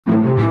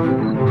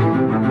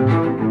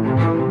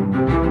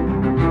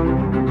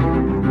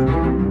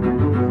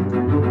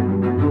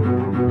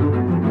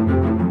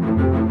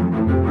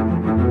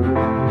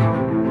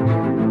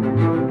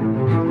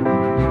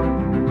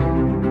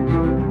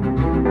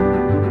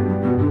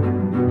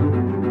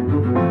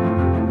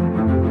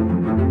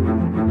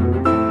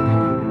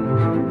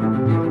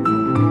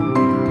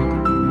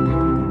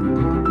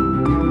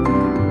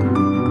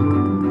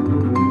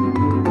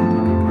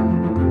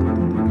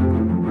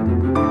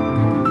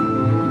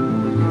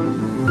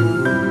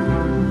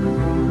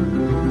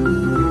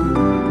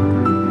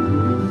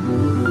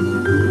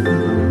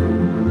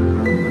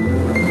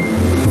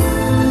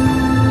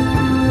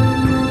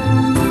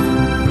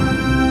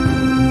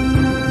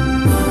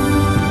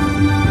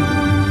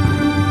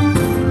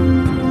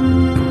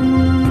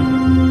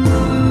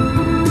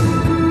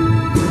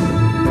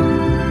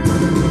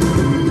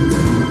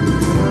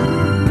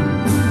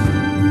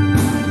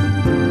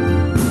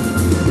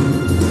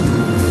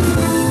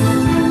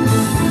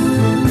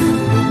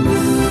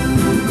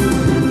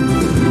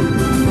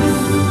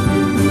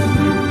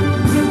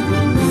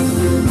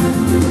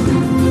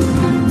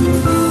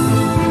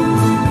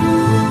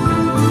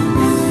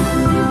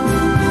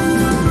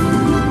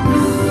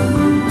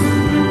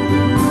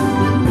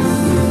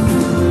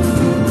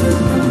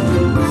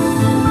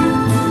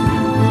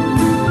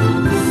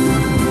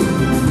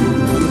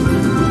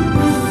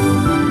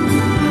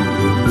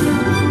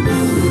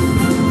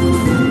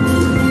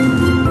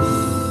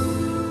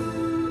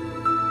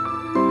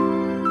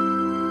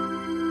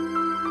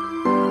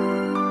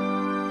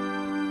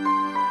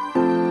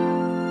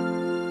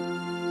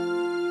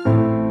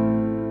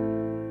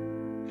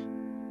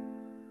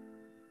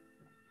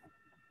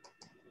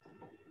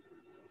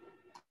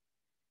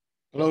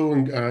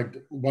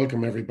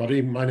Welcome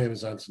everybody. My name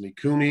is Anthony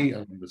Cooney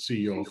and I'm the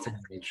CEO of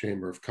Fingal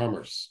Chamber of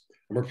Commerce.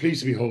 And we're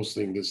pleased to be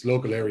hosting this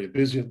local area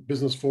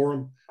business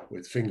forum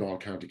with Fingal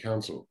County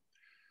Council.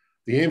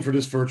 The aim for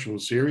this virtual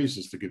series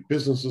is to give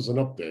businesses an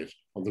update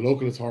on the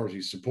local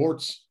authority's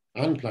supports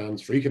and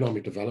plans for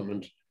economic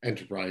development,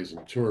 enterprise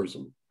and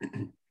tourism.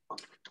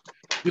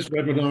 This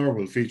webinar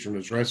will feature an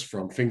address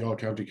from Fingal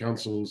County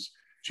Council's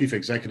Chief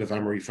Executive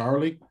AnnMarie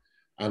Farrelly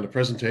and a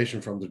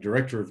presentation from the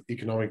Director of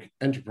Economic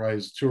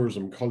Enterprise,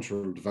 Tourism,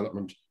 Cultural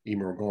Development,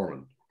 Emer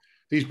O'Gorman.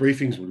 These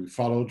briefings will be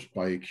followed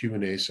by a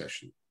Q&A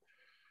session.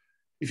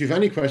 If you have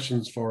any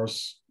questions for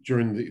us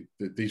during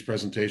these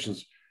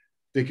presentations,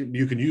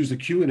 you can use the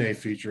Q&A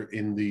feature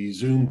in the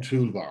Zoom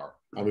toolbar,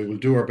 and we will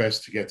do our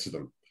best to get to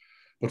them.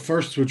 But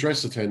first, to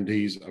address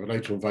attendees, I would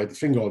like to invite the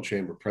Fingal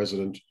Chamber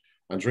President,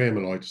 Andrea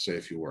Malloy, to say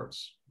a few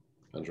words.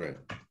 Andrea.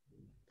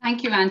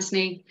 Thank you,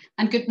 Anthony,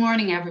 and good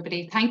morning,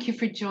 everybody. Thank you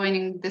for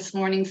joining this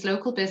morning's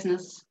local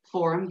business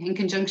forum in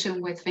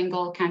conjunction with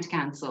Fingal County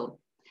Council.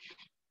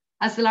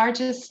 As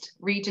the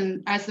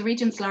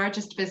region's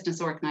largest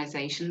business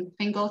organisation,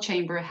 Fingal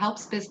Chamber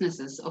helps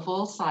businesses of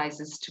all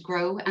sizes to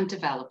grow and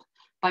develop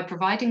by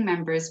providing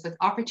members with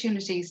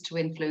opportunities to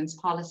influence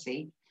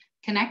policy,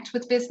 connect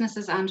with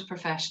businesses and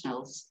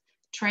professionals,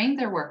 train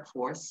their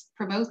workforce,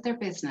 promote their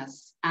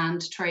business,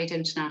 and trade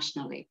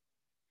internationally.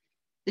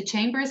 The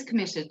Chamber is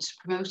committed to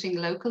promoting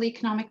local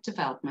economic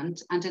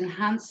development and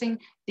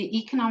enhancing the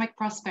economic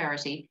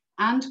prosperity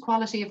and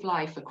quality of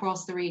life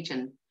across the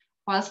region,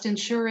 whilst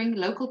ensuring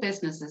local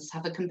businesses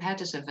have a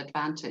competitive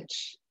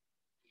advantage.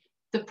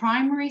 The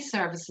primary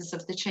services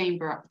of the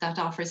Chamber that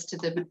offers to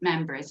the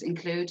members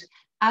include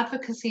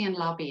advocacy and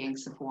lobbying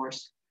support,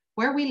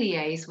 where we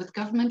liaise with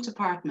government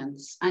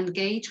departments,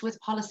 engage with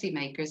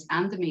policymakers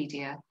and the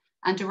media,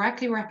 and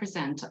directly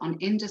represent on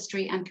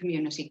industry and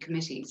community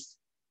committees.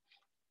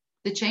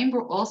 The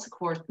Chamber also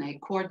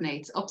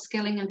coordinates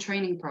upskilling and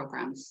training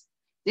programs.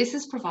 This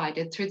is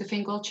provided through the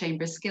Fingal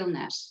Chamber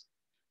SkillNet,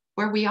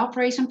 where we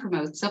operate and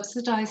promote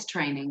subsidised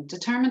training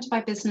determined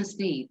by business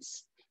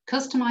needs,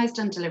 customised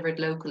and delivered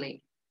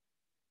locally.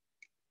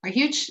 Our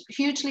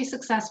hugely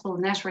successful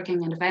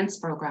networking and events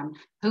programme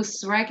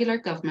hosts regular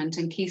government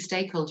and key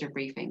stakeholder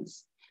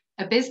briefings,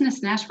 a business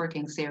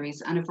networking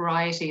series and a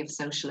variety of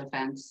social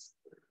events.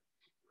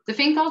 The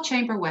Fingal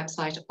Chamber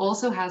website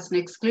also has an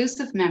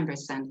exclusive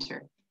members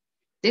centre.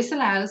 This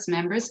allows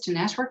members to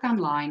network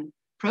online,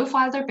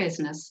 profile their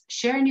business,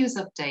 share news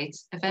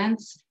updates,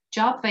 events,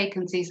 job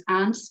vacancies,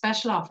 and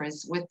special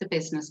offers with the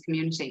business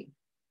community.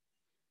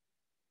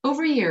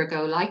 Over a year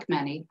ago, like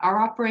many,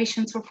 our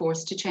operations were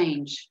forced to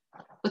change,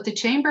 but the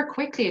Chamber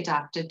quickly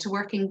adapted to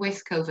working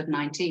with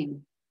COVID-19.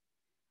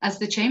 As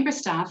the Chamber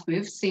staff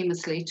moved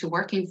seamlessly to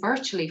working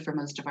virtually for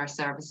most of our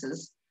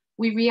services,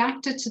 we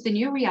reacted to the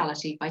new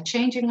reality by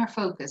changing our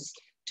focus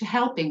to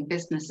helping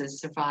businesses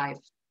survive.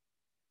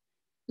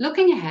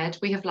 Looking ahead,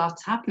 we have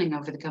lots happening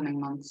over the coming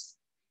months.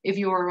 If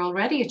you are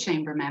already a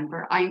Chamber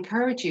member, I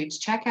encourage you to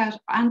check out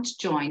and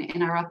join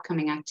in our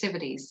upcoming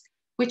activities,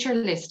 which are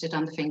listed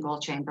on the Fingal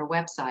Chamber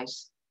website.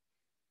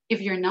 If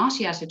you're not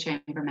yet a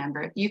Chamber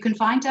member, you can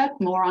find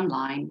out more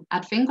online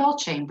at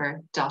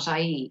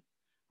fingalchamber.ie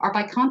or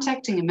by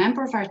contacting a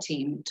member of our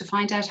team to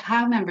find out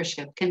how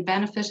membership can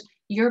benefit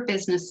your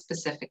business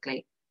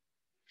specifically.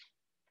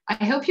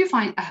 I hope you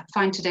find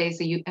today's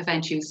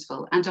event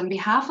useful, and on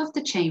behalf of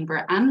the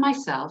Chamber and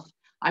myself,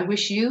 I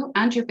wish you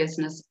and your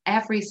business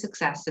every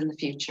success in the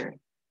future.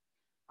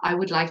 I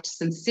would like to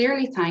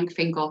sincerely thank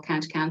Fingal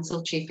County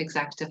Council Chief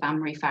Executive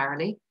AnnMarie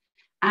Farrelly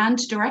and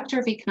Director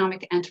of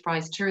Economic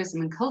Enterprise,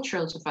 Tourism and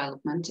Cultural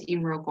Development,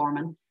 Emer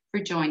O'Gorman,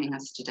 for joining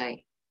us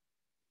today.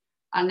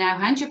 I'll now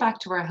hand you back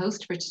to our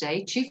host for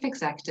today, Chief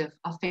Executive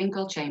of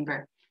Fingal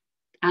Chamber,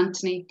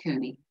 Anthony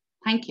Cooney.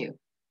 Thank you.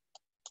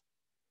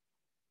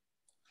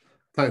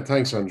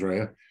 Thanks,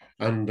 Andrea.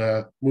 And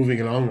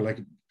moving along, I'd like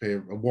to pay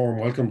a warm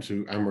welcome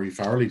to AnnMarie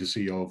Farrelly, the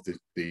CEO of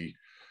the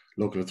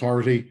local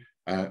authority.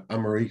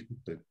 AnnMarie,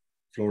 the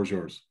floor is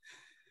yours.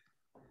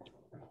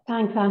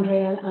 Thanks,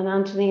 Andrea and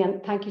Anthony,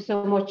 and thank you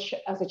so much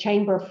as a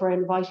Chamber for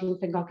inviting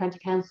Fingal County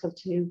Council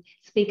to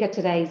speak at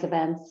today's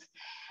events.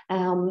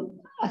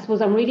 I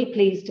suppose I'm really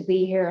pleased to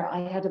be here.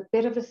 I had a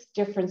bit of a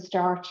different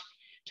start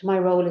to my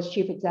role as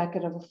Chief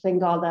Executive of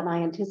Fingal than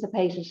I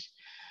anticipated.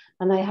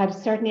 And I had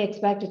certainly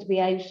expected to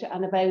be out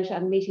and about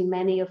and meeting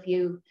many of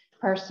you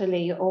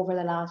personally over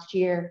the last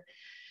year.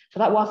 But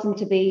that wasn't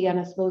to be, and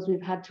I suppose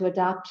we've had to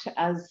adapt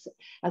as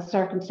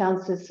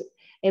circumstances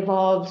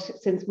evolved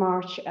since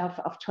March of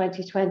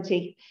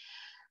 2020.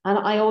 And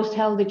I always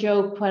tell the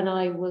joke when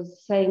I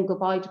was saying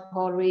goodbye to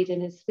Paul Reid in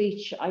his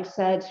speech, I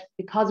said,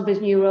 because of his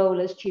new role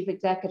as Chief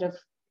Executive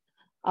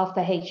of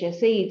the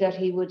HSE, that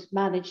he would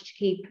manage to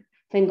keep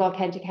Fingal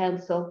County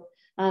Council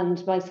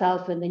and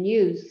myself in the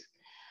news.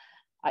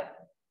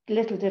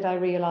 Little did I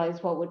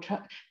realise what would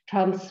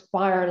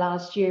transpire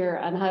last year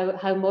and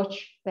how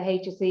much the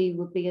HSE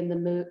would be in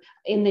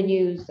the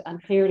news.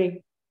 And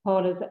clearly,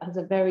 Paul has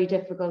a very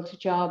difficult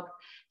job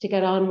to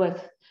get on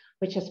with.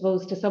 which I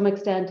suppose to some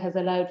extent has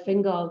allowed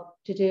Fingal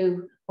to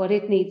do what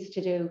it needs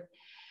to do.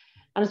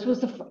 And I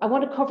suppose I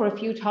want to cover a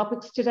few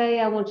topics today.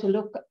 I want to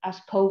look at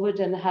COVID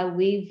and how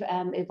we've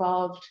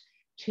evolved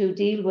to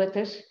deal with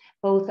it,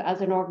 both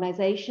as an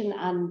organisation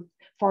and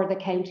for the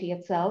county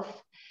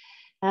itself.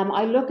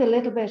 I look a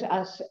little bit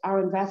at our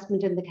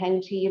investment in the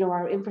county, you know,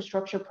 our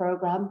infrastructure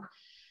programme,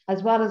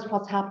 as well as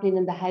what's happening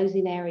in the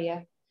housing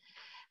area.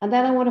 And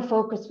then I want to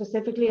focus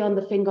specifically on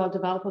the Fingal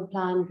Development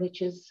Plan,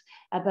 which is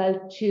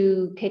about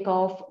to kick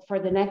off for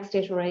the next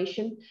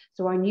iteration.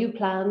 So our new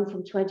plan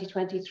from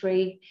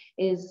 2023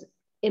 is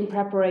in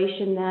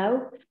preparation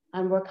now,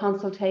 and we're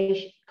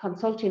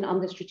consulting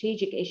on the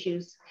strategic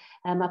issues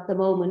at the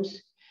moment.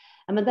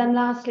 And then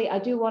lastly, I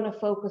do want to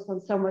focus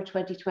on summer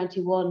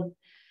 2021,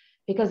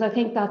 because I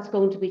think that's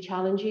going to be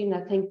challenging.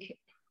 I think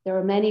there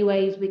are many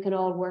ways we can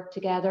all work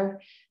together.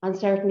 And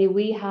certainly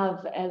we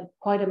have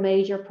quite a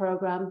major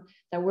programme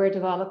that we're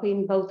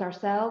developing both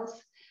ourselves,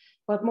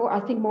 but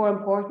I think more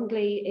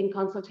importantly, in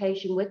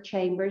consultation with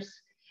chambers,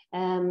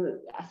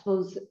 I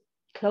suppose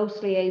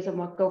close liaison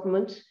with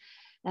government.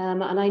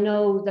 And I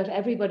know that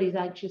everybody's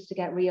anxious to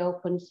get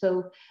reopened,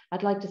 so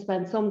I'd like to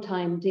spend some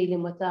time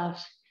dealing with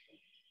that.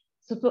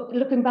 So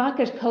looking back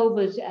at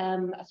COVID,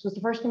 I suppose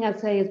the first thing I'd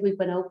say is we've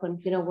been open.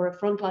 You know, we're a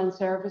frontline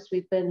service.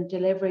 We've been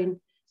delivering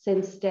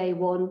since day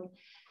one,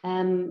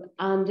 and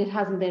it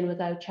hasn't been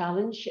without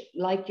challenge.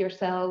 Like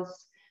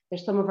yourselves,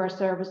 there's some of our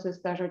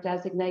services that are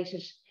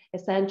designated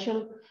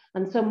essential,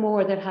 and some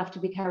more that have to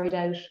be carried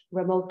out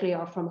remotely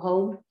or from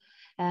home,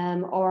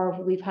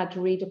 or we've had to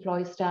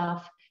redeploy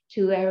staff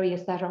to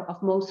areas that are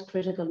of most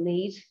critical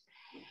need.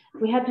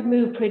 We had to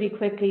move pretty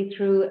quickly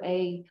through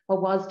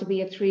what was to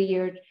be a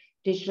 3-year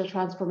digital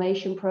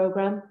transformation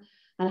programme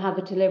and have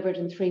it delivered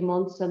in 3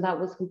 months, and that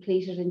was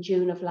completed in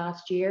June of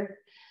last year.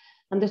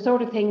 And the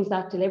sort of things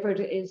that delivered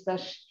is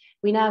that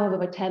we now have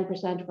about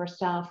 10% of our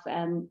staff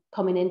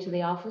coming into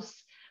the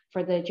office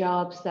for the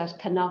jobs that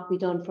cannot be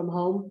done from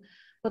home,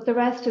 but the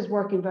rest is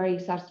working very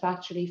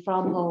satisfactorily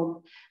from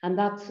home. And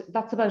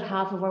that's about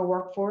half of our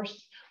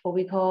workforce, what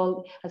we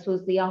call, I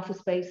suppose, the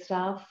office-based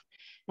staff.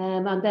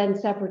 And then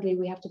separately,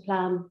 we have to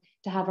plan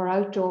to have our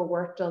outdoor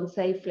work done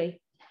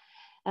safely.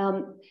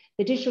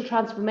 The digital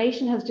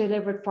transformation has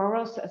delivered for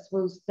us, I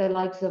suppose, the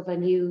likes of a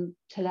new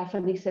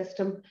telephony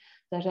system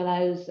that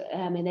allows,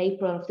 in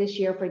April of this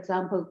year, for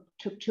example,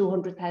 took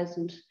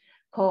 200,000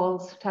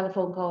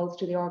 telephone calls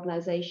to the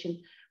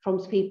organisation from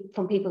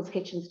people's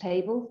kitchens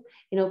table.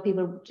 You know,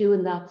 people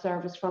doing that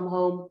service from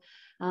home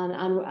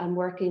and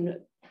working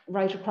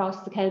right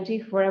across the county,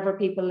 wherever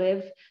people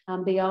live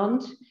and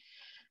beyond.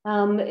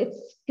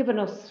 It's given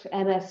us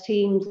MS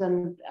Teams,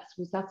 and I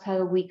suppose that's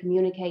how we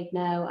communicate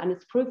now, and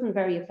it's proven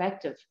very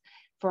effective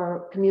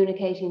for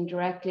communicating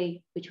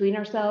directly between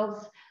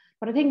ourselves,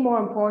 but I think more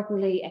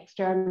importantly,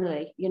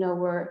 externally. You know,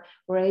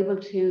 we're able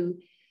to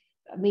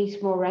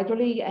meet more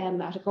regularly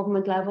at a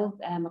government level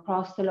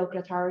across the local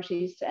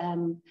authorities,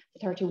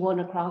 31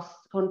 across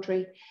the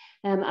country,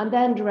 and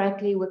then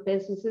directly with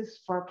businesses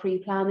for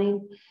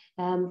pre-planning,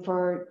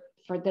 for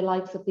the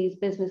likes of these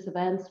business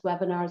events,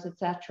 webinars,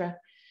 etc.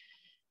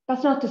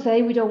 That's not to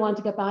say we don't want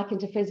to get back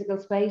into physical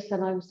space,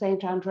 and I was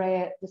saying to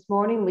Andrea this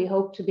morning, we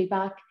hope to be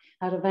back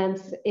at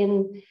events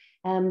in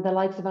the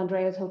likes of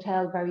Andrea's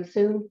Hotel very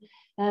soon.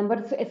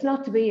 But it's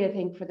not to be, I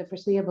think, for the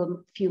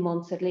foreseeable few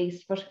months at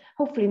least, but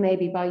hopefully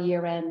maybe by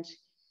year end.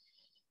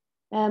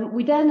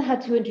 We then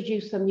had to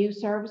introduce some new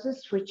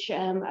services, which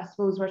I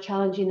suppose were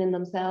challenging in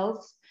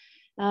themselves.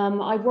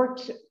 I've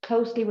worked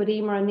closely with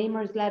Emer, and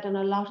Emer's led on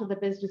a lot of the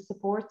business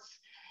supports.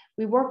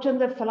 We worked on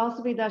the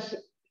philosophy that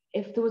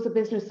if there was a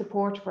business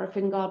support for a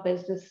Fingal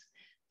business,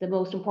 the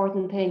most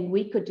important thing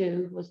we could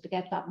do was to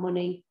get that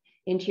money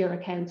into your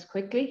accounts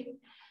quickly.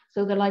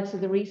 So the likes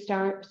of the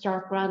Restart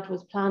grant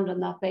was planned on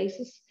that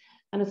basis.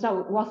 And it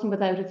wasn't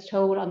without its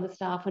toll on the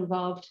staff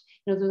involved.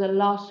 You know, there was a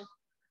lot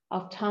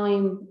of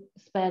time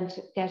spent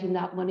getting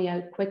that money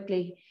out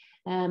quickly,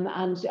 and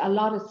a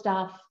lot of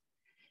staff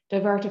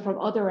diverted from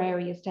other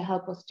areas to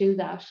help us do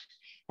that.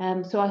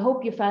 So I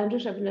hope you found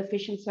it an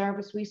efficient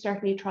service. We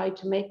certainly tried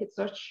to make it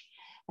such.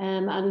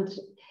 And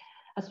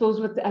I suppose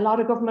with a lot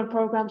of government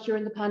programs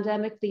during the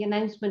pandemic, the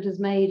announcement is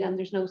made and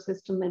there's no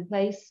system in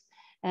place.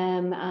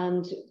 And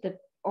the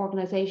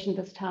organisation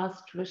that's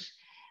tasked with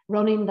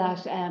running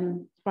that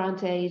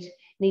grant aid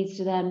needs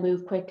to then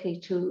move quickly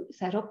to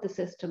set up the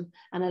system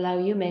and allow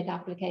you make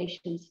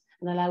applications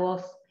and allow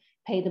us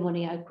pay the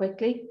money out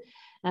quickly.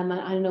 I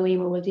know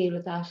Emer will deal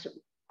with that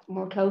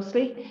more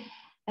closely.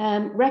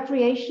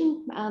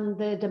 Recreation and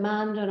the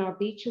demand on our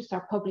beaches,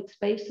 our public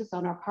spaces,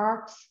 on our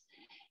parks,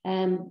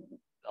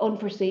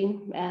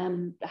 unforeseen,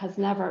 has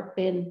never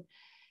been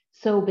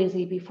so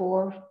busy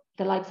before.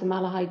 The likes of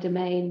Malahide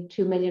Domain,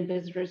 2 million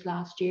visitors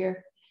last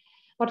year.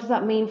 What does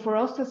that mean for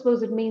us? I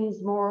suppose it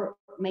means more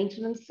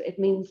maintenance, it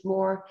means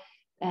more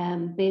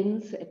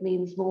bins, it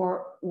means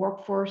more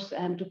workforce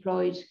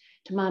deployed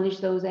to manage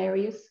those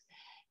areas.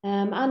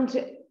 And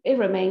it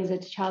remains a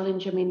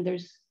challenge. I mean,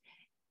 there's,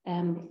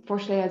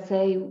 firstly, I'd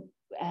say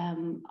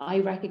I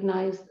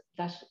recognise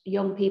that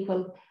young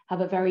people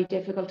have a very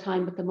difficult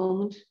time at the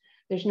moment.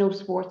 There's no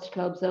sports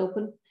clubs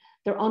open.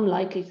 They're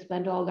unlikely to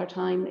spend all their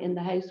time in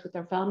the house with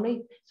their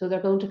family, so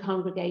they're going to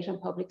congregate in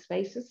public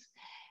spaces.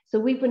 So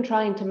we've been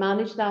trying to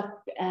manage that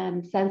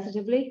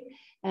sensitively,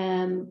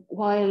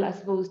 while I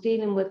suppose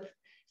dealing with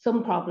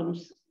some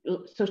problems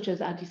such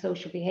as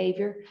antisocial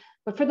behaviour.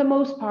 But for the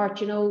most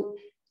part, you know,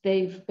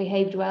 they've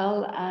behaved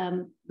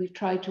well. We've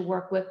tried to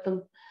work with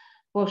them,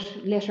 but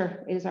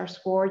litter is our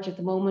scourge at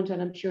the moment,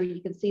 and I'm sure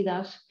you can see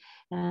that,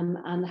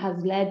 and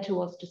has led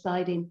to us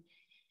deciding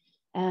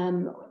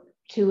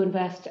to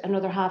invest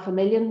another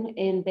 $500,000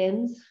 in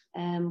bins,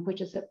 which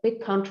is a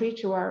big country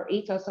to our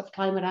ethos of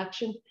climate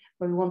action,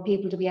 where we want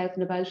people to be out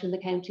and about in the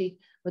county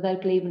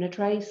without leaving a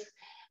trace.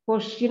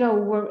 But, you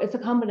know, it's a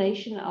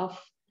combination of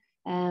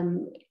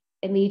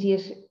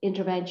immediate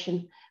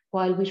intervention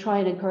while we try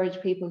and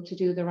encourage people to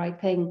do the right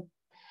thing.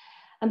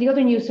 And the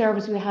other new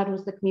service we had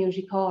was the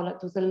community call. There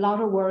was a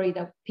lot of worry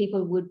that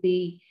people would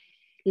be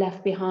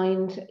left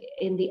behind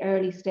in the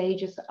early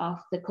stages of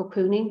the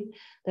cocooning,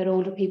 that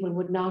older people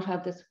would not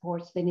have the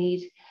supports they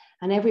need.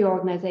 And every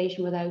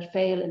organisation without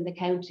fail in the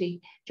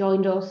county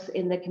joined us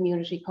in the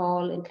community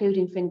call,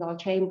 including Fingal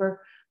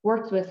Chamber,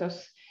 worked with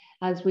us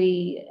as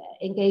we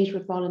engaged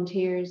with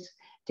volunteers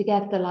to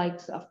get the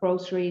likes of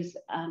groceries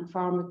and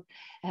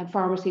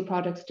pharmacy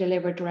products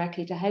delivered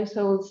directly to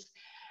households.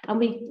 And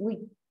we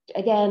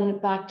again,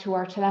 back to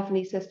our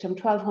telephony system,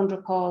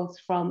 1,200 calls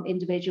from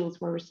individuals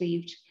were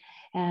received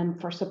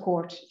for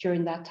support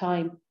during that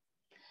time.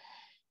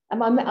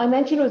 I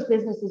mentioned it was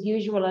business as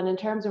usual, and in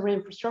terms of our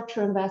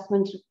infrastructure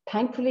investment,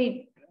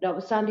 thankfully,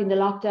 notwithstanding the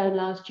lockdown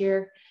last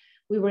year,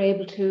 we were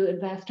able to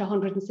invest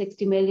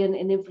 160 million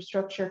in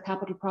infrastructure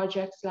capital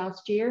projects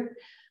last year,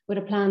 with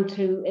a plan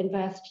to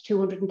invest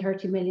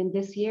 230 million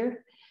this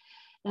year.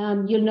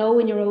 You'll know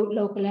in your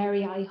local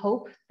area, I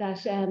hope,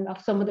 that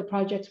of some of the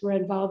projects we're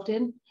involved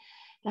in.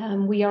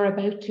 We are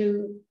about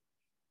to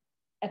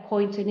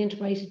appoint an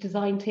integrated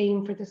design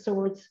team for the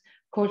Swords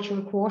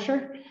Cultural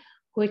Quarter,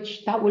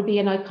 which that will be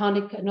another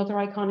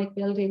iconic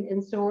building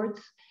in Swords.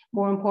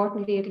 More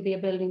importantly, it'll be a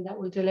building that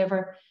will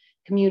deliver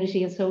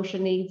community and social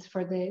needs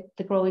for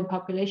the growing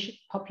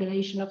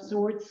population of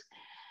Swords.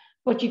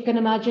 But you can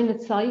imagine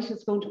its site,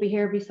 it's going to be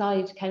here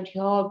beside County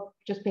Hall,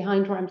 just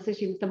behind where I'm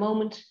sitting at the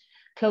moment,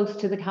 close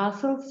to the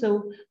castle.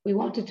 So we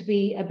want it to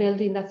be a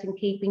building that's in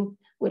keeping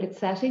with its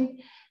setting,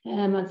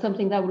 and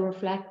something that will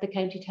reflect the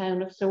county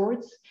town of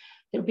Swords.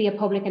 There'll be a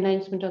public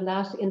announcement on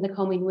that in the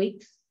coming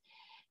weeks.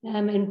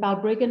 In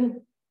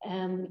Balbriggan,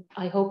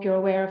 I hope you're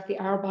aware of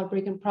our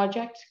Balbriggan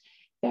project.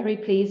 Very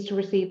pleased to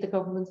receive the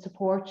government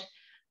support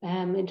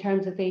in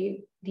terms of the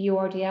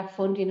URDF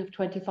funding of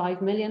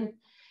 25 million.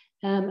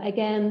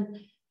 Again,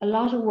 a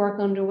lot of work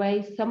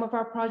underway. Some of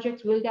our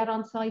projects will get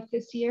on site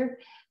this year,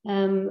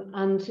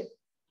 and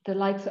the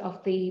likes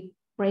of the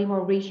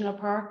Braemore Regional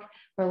Park,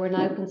 where we're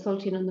now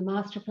consulting on the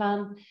master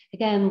plan.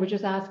 Again, we're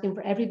just asking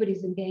for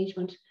everybody's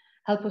engagement.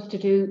 Help us to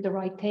do the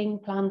right thing,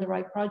 plan the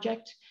right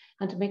project,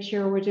 and to make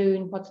sure we're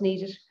doing what's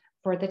needed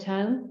for the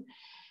town.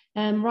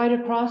 Right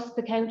across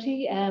the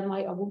county, I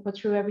won't go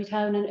through every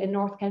town in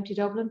North County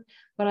Dublin,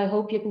 but I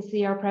hope you can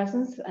see our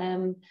presence.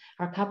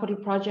 Our capital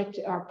project,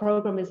 our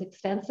programme is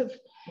extensive.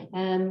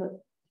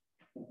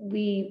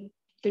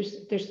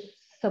 There's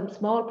some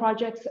small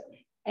projects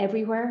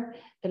everywhere.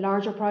 The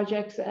larger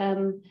projects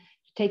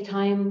take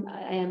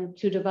time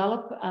to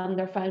develop, and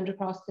they're found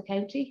across the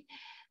county.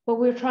 But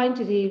we're trying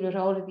to deal with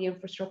all of the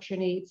infrastructure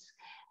needs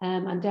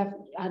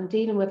and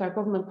dealing with our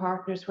government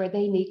partners where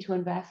they need to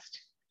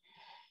invest.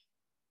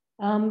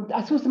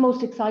 I suppose the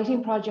most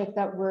exciting project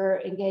that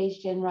we're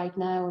engaged in right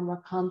now, and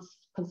we're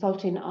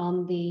consulting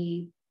on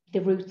the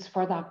routes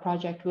for that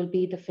project, will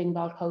be the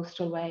Fingal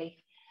Coastal Way.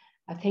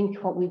 I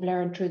think what we've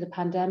learned through the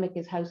pandemic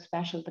is how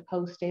special the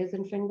coast is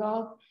in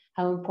Fingal,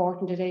 how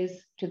important it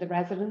is to the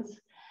residents.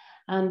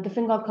 And the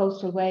Fingal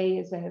Coastal Way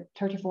is a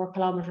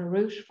 34-kilometre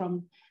route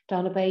from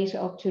Donabate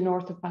up to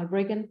north of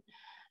Balbriggan.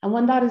 And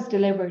when that is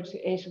delivered,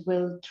 it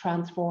will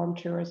transform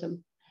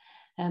tourism.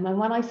 And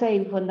when I say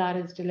when that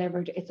is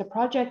delivered, it's a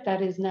project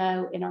that is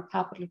now in our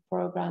capital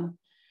programme,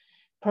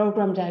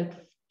 programmed out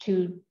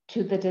to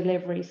the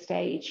delivery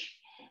stage.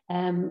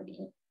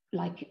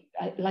 Like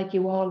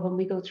you all, when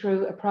we go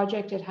through a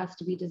project, it has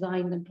to be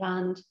designed and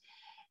planned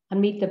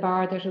and meet the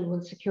bar that it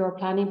will secure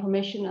planning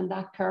permission, and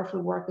that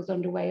careful work is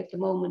underway at the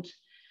moment.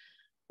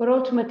 But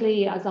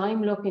ultimately, as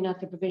I'm looking at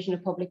the provision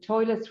of public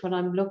toilets, when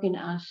I'm looking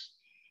at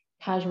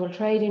casual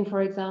trading,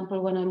 for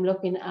example, when I'm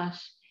looking at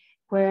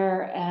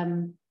where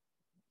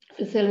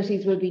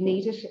facilities will be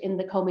needed in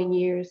the coming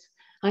years,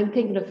 I'm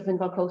thinking of the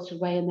Fingal Coastal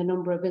Way and the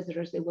number of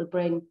visitors it will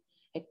bring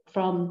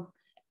from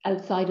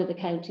outside of the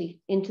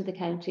county into the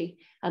county,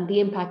 and the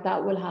impact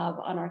that will have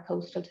on our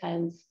coastal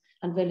towns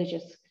and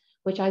villages,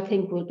 which I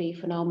think will be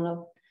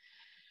phenomenal.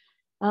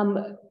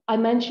 I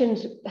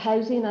mentioned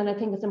housing, and I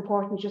think it's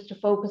important just to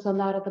focus on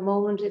that at the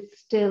moment. It's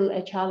still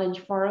a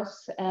challenge for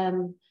us.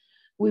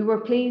 We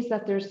were pleased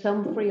that there's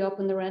some free up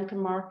in the rental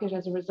market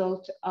as a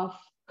result of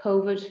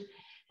COVID.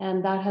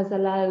 and that has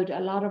allowed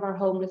a lot of our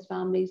homeless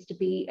families to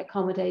be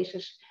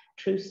accommodated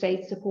through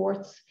state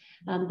supports.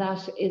 And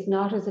that is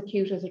not as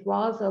acute as it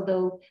was,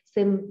 although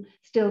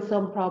still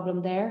some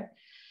problem there.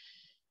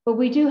 But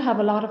we do have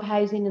a lot of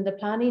housing in the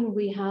planning.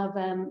 We have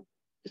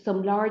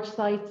some large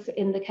sites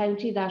in the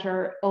county that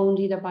are owned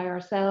either by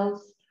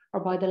ourselves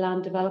or by the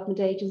Land Development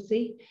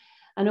Agency.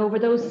 And over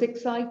those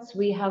 6 sites,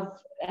 we have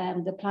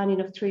the planning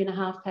of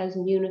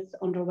 3,500 units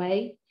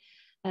underway.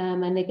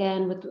 And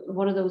again, with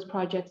one of those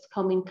projects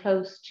coming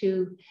close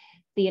to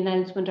the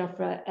announcement of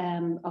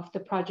the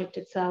project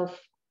itself,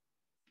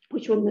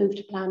 which will move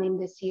to planning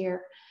this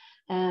year.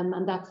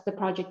 And that's the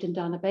project in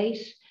Donabate.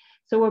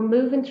 So we're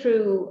moving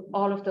through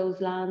all of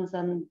those lands,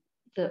 and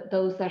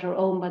those that are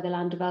owned by the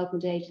Land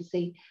Development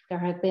Agency. There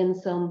have been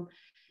some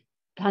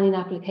planning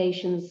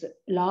applications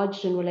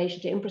lodged in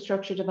relation to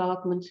infrastructure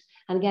development,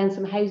 and again,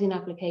 some housing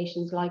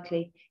applications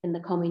likely in the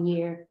coming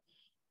year.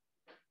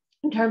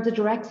 In terms of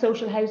direct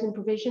social housing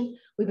provision,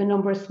 we have a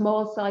number of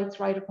small sites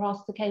right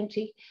across the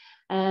county,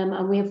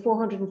 and we have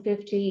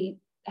 450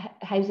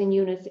 housing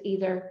units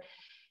either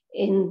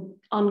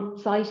on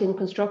site in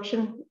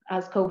construction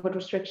as COVID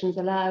restrictions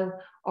allow,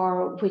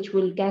 or which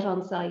will get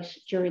on site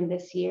during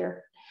this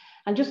year.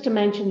 And just to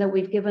mention that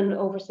we've given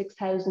over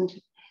 6,000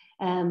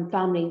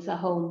 families a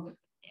home,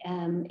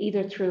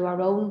 either through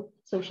our own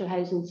social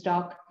housing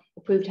stock,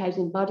 approved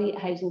housing body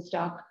housing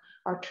stock,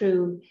 or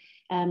through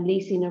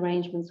leasing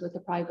arrangements with the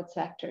private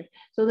sector.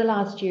 So the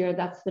last year,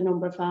 that's the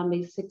number of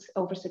families,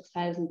 over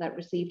 6,000 that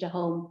received a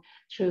home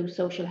through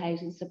social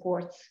housing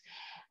supports.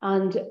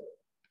 And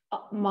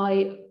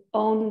my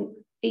own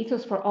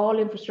ethos for all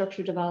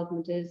infrastructure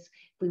development is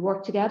if we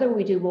work together,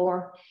 we do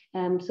more.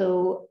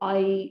 So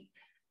I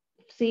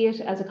see it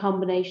as a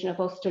combination of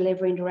us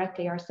delivering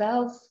directly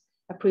ourselves,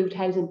 approved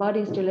housing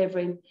bodies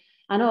delivering,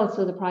 and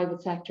also the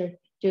private sector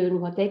doing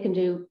what they can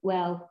do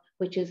well,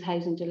 which is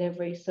housing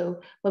delivery.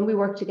 So when we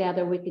work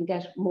together, we can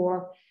get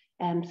more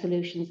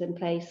solutions in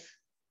place.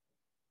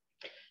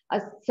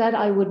 As said,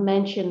 I would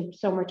mention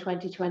summer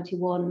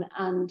 2021,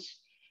 and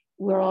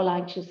we're all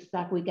anxious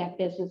that we get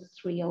businesses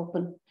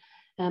reopen.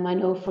 I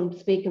know from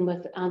speaking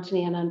with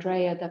Anthony and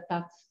Andrea that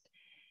that's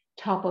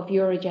top of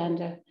your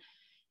agenda.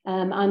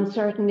 And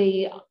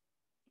certainly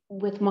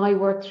with my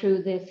work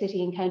through the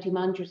City and County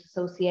Managers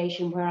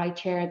Association, where I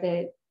chair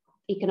the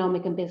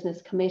Economic and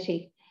Business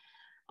Committee,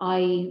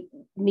 I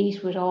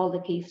meet with all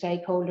the key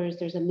stakeholders.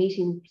 There's a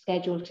meeting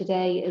scheduled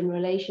today in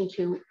relation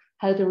to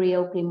how the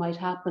reopening might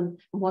happen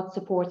and what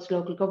supports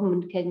local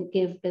government can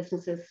give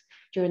businesses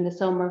during the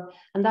summer.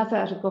 And that's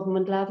at a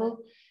government level.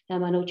 I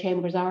know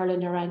Chambers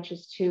Ireland are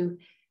anxious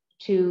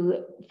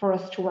for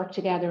us to work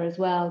together as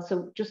well.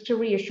 So just to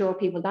reassure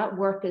people, that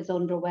work is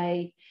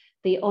underway.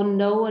 The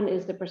unknown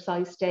is the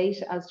precise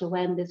date as to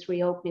when this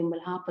reopening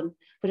will happen,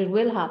 but it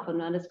will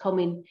happen, and it's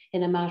coming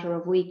in a matter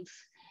of weeks.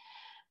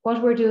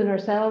 What we're doing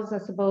ourselves, I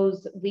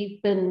suppose,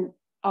 we've been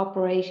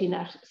operating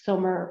at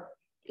summer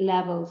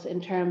levels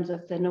in terms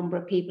of the number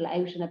of people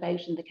out and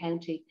about in the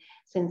county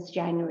since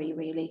January,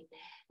 really.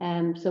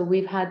 So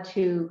we've had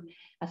to,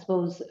 I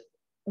suppose,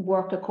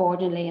 work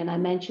accordingly. And I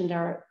mentioned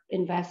our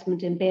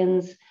investment in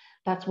bins.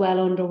 That's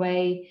well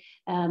underway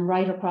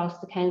right across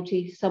the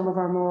county. Some of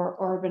our more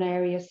urban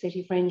areas,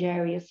 city fringe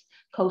areas,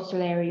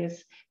 coastal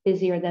areas,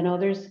 busier than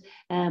others.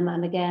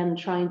 And again,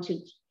 trying to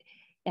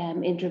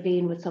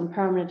intervene with some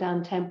permanent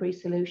and temporary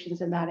solutions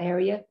in that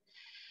area.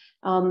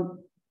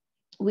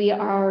 We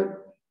are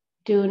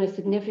doing a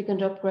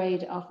significant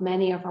upgrade of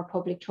many of our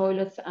public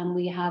toilets, and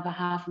we have a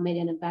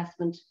 $500,000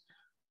 investment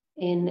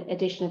in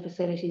additional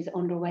facilities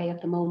underway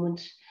at the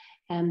moment.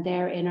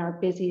 They're in our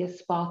busiest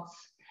spots,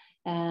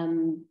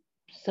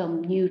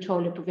 some new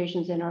toilet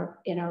provisions in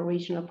our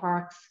regional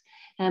parks.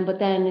 But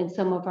then in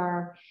some of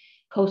our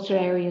coastal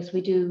areas,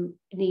 we do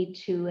need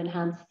to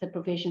enhance the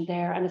provision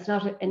there. And it's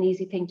not an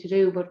easy thing to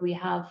do, but we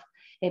have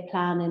a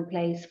plan in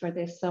place for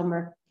this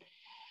summer.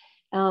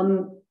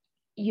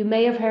 You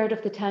may have heard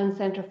of the Town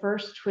Centre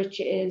First,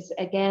 which is,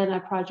 again, a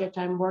project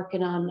I'm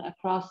working on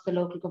across the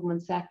local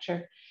government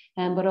sector,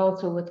 but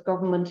also with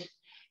government.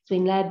 It's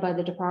been led by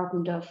the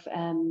Department of,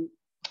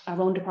 our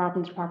own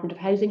department, Department of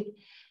Housing,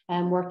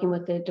 working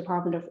with the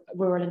Department of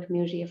Rural and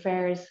Community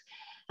Affairs.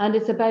 And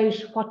it's about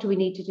what do we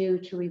need to do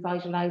to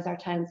revitalise our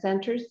town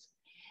centres.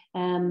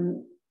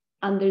 And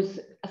there's,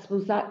 I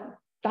suppose,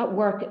 that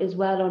work is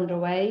well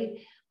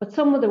underway. But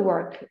some of the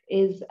work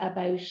is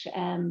about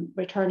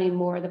returning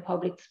more of the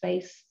public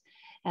space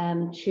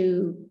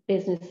to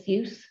business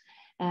use.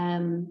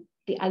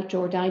 The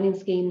outdoor dining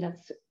scheme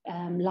that's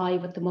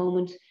live at the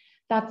moment,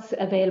 that's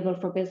available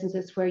for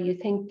businesses where you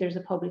think there's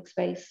a public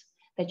space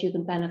that you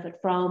can benefit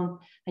from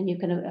and you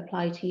can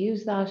apply to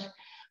use that.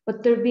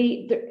 But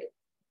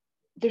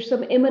there's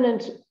some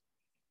imminent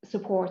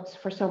supports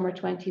for summer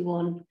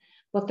 21,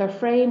 but they're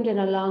framed in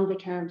a longer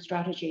term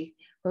strategy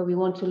where we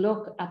want to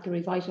look at the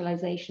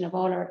revitalisation of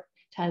all our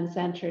town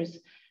centres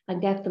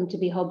and get them to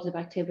be hubs of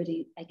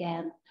activity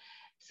again.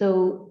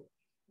 So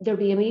there'll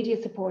be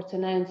immediate supports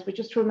announced, but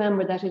just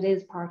remember that it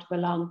is part of a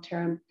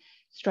long-term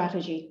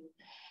strategy.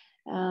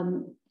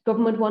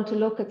 Government want to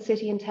look at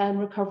city and town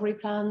recovery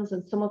plans,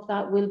 and some of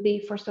that will be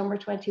for summer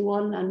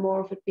 21 and more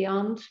of it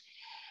beyond.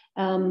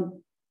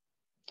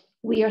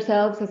 We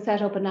ourselves have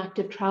set up an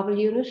active travel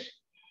unit.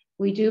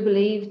 We do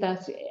believe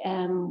that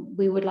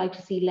we would like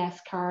to see less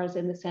cars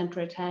in the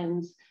centre of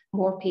towns,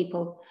 more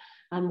people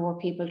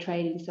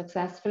trading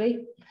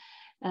successfully.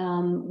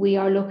 We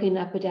are looking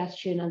at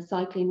pedestrian and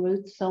cycling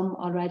routes, some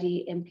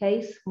already in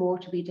place, more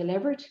to be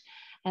delivered.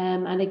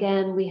 And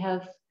again, we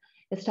have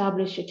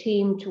established a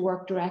team to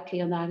work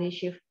directly on that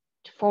issue,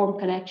 to form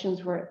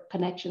connections where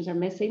connections are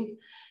missing,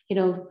 you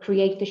know,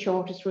 create the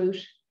shortest route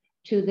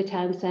to the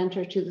town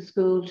centre, to the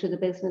school, to the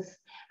business,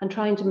 and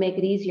trying to make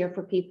it easier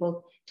for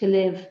people to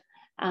live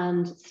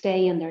and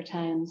stay in their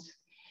towns.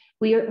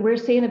 We're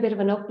seeing a bit of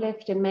an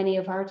uplift in many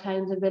of our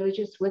towns and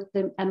villages with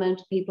the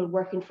amount of people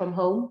working from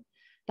home.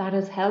 That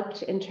has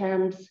helped in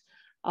terms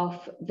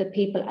of the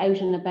people out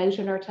and about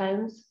in our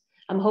towns.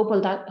 I'm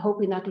hoping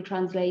that will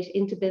translate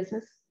into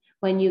business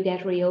when you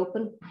get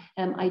reopened.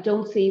 I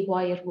don't see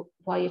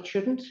why it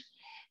shouldn't.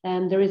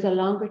 There is a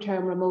longer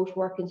term remote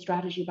working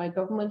strategy by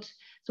government.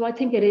 So I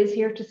think it is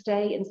here to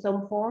stay in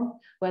some form,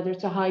 whether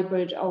it's a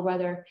hybrid or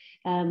whether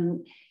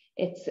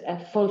it's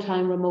a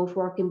full-time remote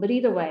working. But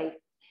either way,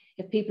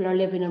 if people are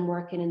living and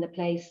working in the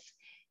place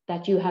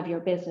that you have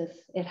your business,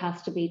 it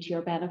has to be to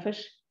your benefit.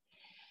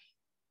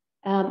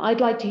 I'd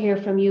like to hear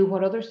from you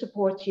what other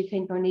supports you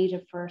think are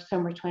needed for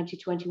summer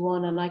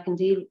 2021, and we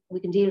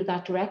can deal with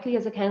that directly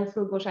as a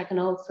council, but I can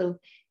also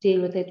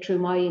deal with it through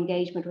my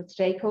engagement with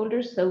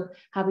stakeholders. So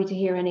happy to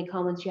hear any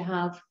comments you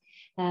have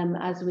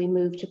as we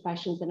move to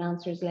questions and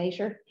answers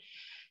later.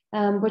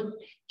 But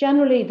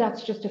generally,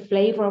 that's just a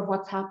flavour of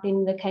what's happening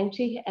in the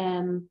county.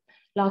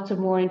 Lots of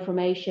more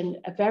information,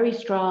 a very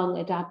strong,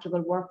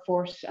 adaptable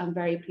workforce. I'm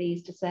very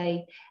pleased to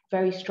say,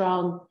 very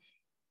strong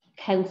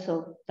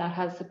council that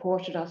has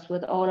supported us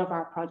with all of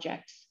our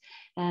projects,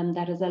 and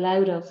that has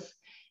allowed us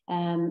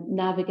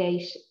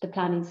navigate the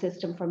planning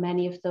system for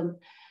many of them,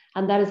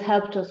 and that has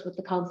helped us with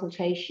the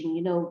consultation,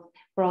 you know,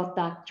 brought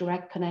that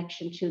direct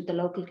connection to the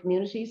local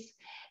communities.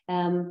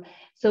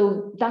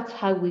 So that's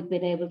how we've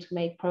been able to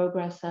make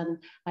progress, and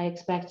I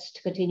expect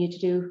to continue to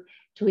do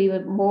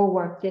even more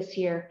work this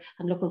year,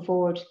 and looking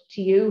forward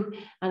to you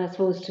and I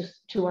suppose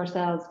to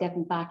ourselves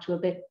getting back to a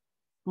bit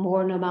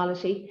more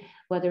normality.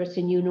 Whether it's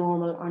a new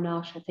normal or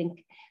not, I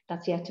think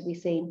that's yet to be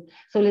seen.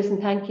 So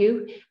listen, thank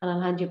you, and I'll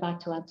hand you back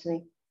to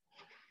Anthony.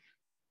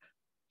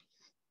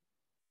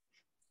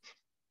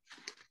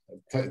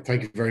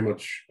 Thank you very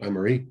much,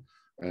 AnnMarie,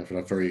 for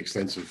that very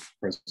extensive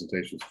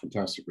presentation. It's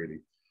fantastic,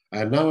 really.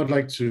 And now I'd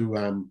like to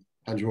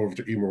hand you over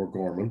to Emer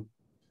O'Gorman.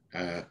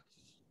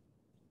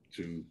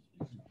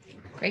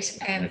 Great.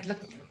 Look,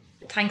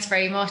 thanks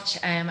very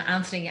much,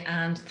 Anthony,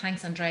 and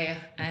thanks, Andrea.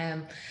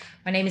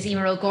 My name is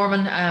Emer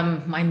O'Gorman.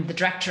 I'm the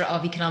Director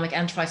of Economic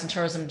Enterprise and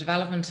Tourism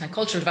Development and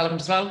Cultural Development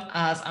as well,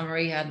 as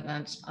AnnMarie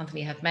and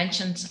Anthony have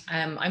mentioned.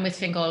 I'm with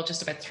Fingal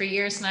just about 3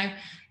 years now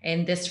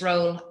in this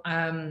role.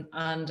 And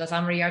as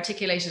AnnMarie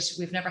articulated,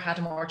 we've never had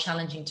a more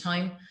challenging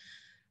time,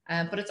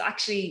 but it's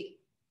actually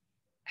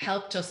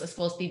helped us, I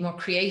suppose, be more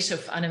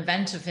creative and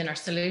inventive in our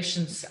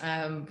solutions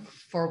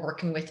for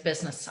working with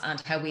business,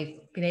 and how we've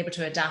been able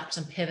to adapt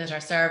and pivot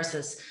our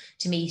services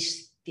to meet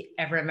the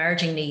ever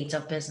emerging needs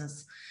of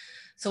business.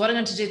 So what I'm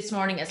going to do this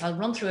morning is I'll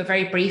run through a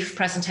very brief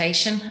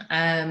presentation,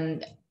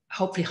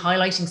 hopefully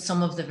highlighting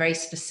some of the very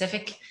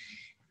specific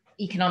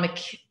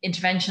economic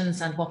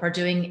interventions and what we're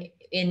doing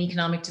in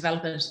economic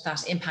development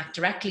that impact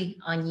directly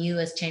on you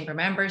as chamber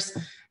members,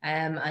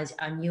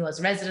 on you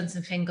as residents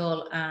in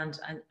Fingal, and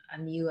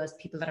you as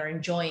people that are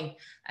enjoying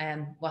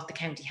what the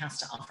county has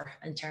to offer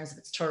in terms of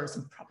its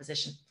tourism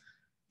proposition.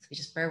 So you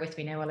just bear with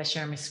me now while I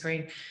share my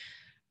screen.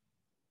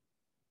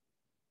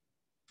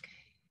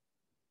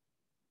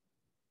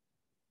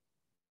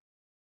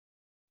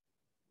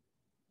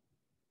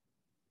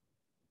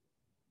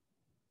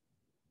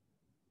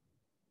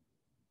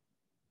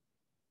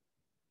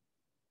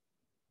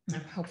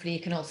 Hopefully you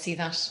can all see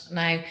that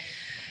now.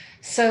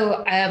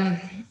 So I'll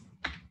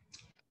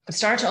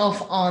start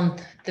off on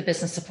the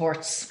business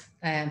supports,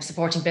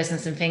 supporting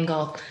business in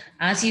Fingal.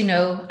 As you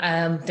know,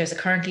 there's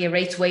currently a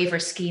rates waiver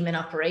scheme in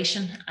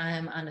operation,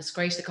 and it's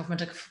great the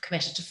government are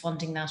committed to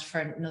funding that for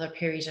another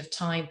period of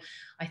time.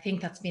 I think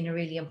that's been a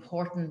really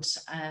important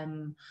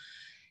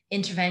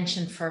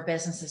intervention for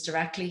businesses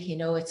directly. You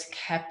know, it's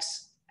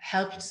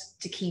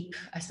helped to keep,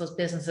 I suppose,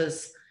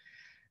 businesses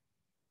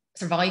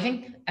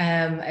surviving.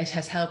 It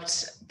has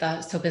helped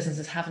that so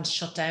businesses haven't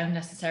shut down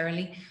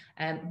necessarily.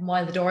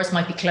 While the doors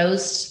might be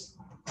closed,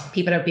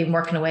 people have been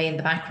working away in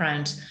the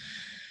background.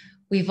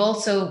 We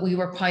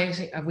were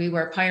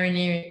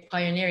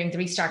pioneering the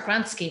Restart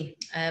Grant Scheme,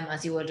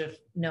 as you would have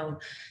known.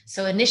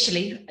 So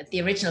initially, at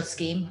the original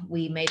scheme,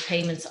 we made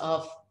payments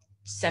of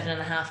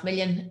 7.5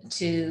 million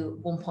to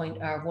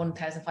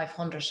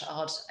 1,500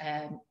 odd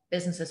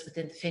businesses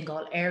within the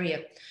Fingal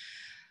area.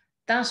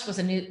 That was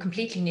a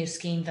completely new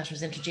scheme that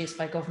was introduced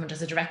by government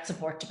as a direct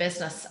support to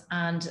business.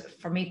 And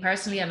for me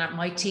personally and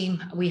my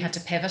team, we had to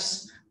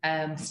pivot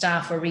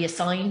staff were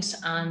reassigned,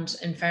 and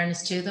in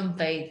fairness to them,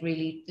 they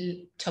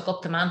really took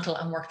up the mantle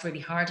and worked really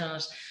hard on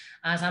it.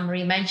 As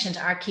AnnMarie mentioned,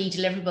 our key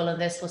deliverable in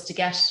this was to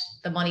get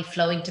the money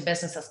flowing to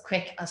business as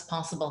quick as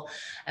possible,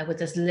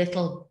 with as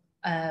little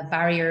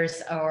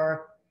barriers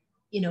or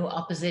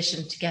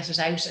opposition, to get it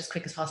out as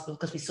quick as possible,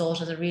 because we saw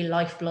it as a real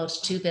lifeblood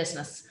to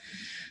business.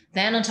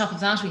 Then on top of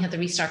that, we had the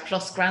Restart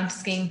Plus grant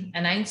scheme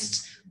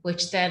announced,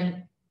 which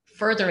then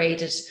further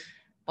aided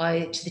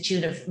to the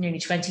tune of nearly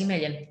 20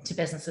 million to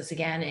businesses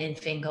again in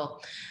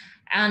Fingal.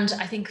 And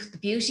I think the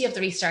beauty of the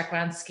Restart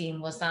grant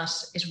scheme was that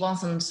it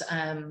wasn't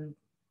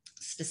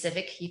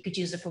specific. You could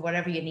use it for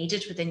whatever you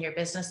needed within your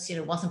business.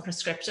 It wasn't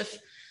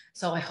prescriptive.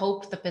 So I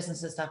hope that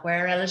businesses that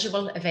were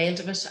eligible availed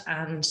of it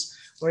and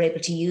were able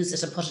to use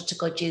it and put it to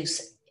good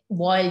use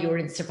while you're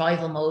in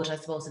survival mode, I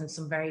suppose, in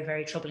some very,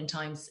 very troubling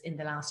times in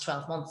the last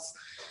 12 months.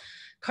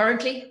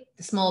 Currently,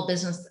 the Small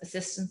Business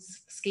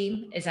Assistance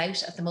Scheme is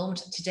out at the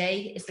moment.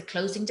 Today is the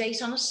closing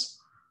date on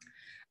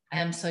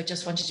it. So I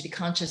just wanted to be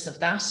conscious of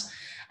that.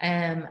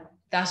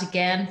 That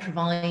again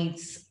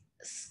provides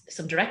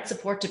some direct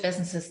support to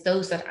businesses,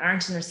 those that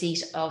aren't in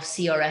receipt of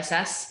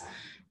CRSS.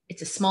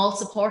 It's a small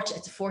support.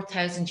 It's a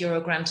 €4,000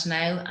 grant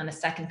now, and a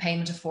second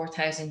payment of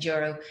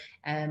 €4,000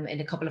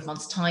 in a couple of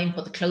months' time.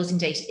 But the closing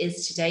date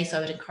is today, so I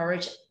would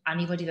encourage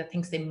anybody that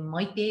thinks they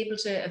might be able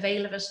to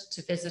avail of it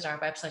to visit our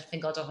website,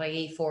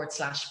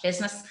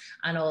 fingal.ie/business,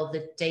 and all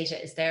the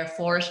data is there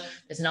for it.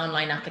 There's an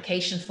online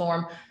application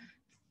form,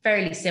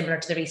 fairly similar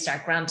to the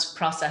Restart grant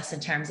process in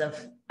terms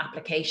of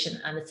application,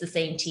 and it's the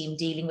same team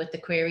dealing with the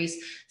queries.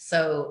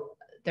 So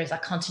there's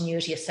that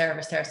continuity of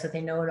service there, so they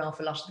know an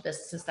awful lot of the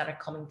businesses that are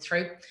coming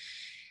through.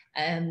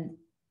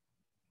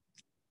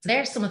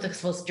 There's some of the, I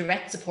suppose,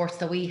 direct supports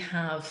that we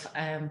have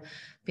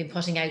been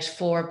putting out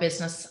for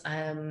business,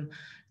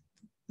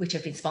 which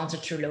have been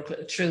sponsored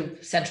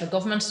through central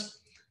government.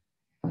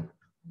 I'm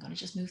going to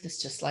just move this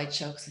to a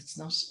slideshow because it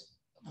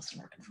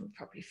wasn't working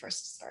properly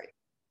first. Sorry.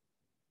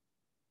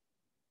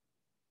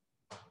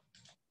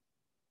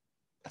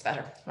 That's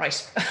better, right?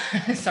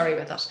 Sorry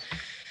about that.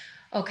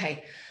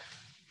 Okay.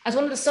 As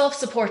one of the soft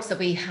supports that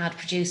we had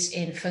produced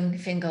in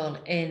Fingal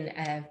in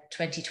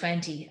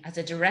 2020 as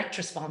a direct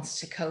response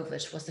to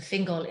COVID was the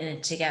Fingal In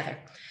It Together.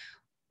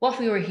 What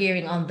we were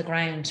hearing on the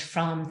ground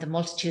from the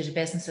multitude of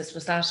businesses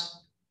was that,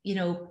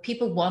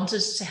 people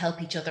wanted to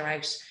help each other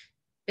out.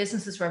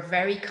 Businesses were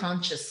very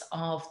conscious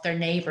of their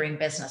neighbouring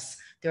business.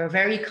 They were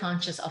very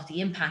conscious of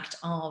the impact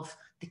of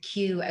the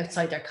queue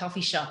outside their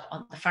coffee shop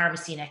on the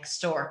pharmacy next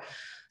door.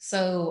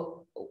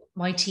 So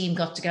my team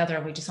got together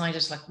and we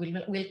decided,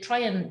 we'll try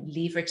and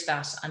leverage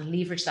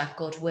that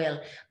goodwill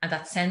and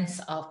that sense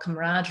of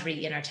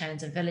camaraderie in our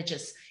towns and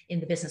villages in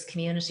the business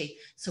community.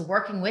 So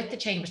working with the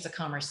Chambers of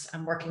Commerce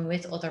and working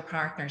with other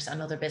partners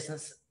and other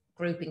business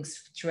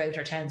groupings throughout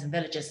our towns and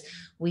villages,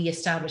 we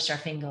established our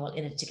Fingal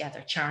In It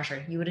Together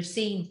charter. You would have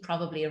seen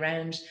probably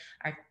around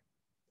our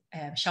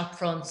shop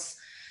fronts,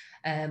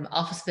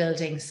 office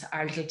buildings,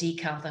 our little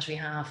decal that we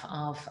have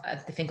of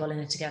the Fingal In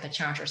It Together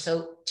charter.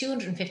 So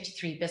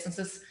 253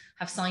 businesses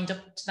have signed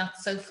up to that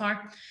so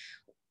far.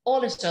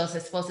 All it does, I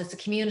suppose, it's a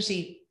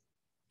community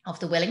of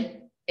the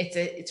willing.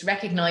 It's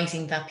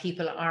recognising that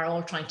people are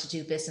all trying to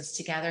do business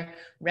together,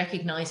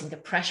 recognising the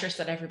pressures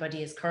that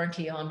everybody is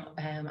currently on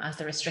as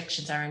the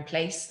restrictions are in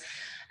place,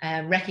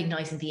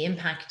 recognising the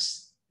impact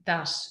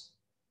that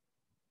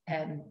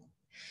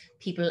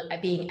people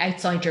being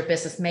outside your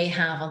business may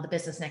have on the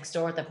business next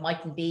door that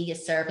mightn't be a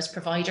service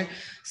provider.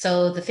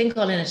 So the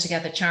Fingal In It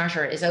Together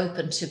charter is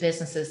open to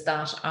businesses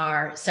that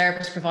are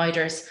service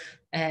providers,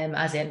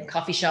 as in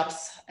coffee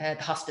shops, the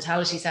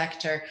hospitality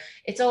sector.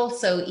 It's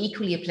also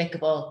equally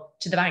applicable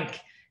to the bank,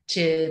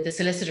 to the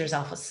solicitor's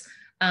office.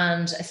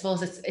 And I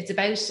suppose it's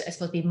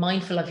about, being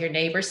mindful of your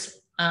neighbours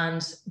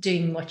and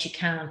doing what you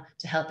can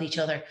to help each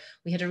other.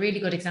 We had a really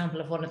good example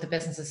of one of the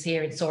businesses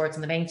here in Swords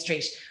on the main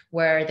street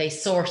where they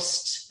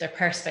sourced their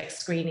perspex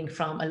screening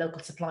from a local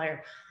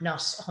supplier,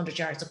 not 100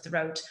 yards up the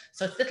road.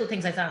 So it's little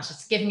things like that.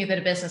 It's giving a bit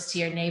of business to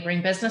your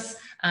neighbouring business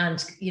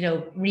and,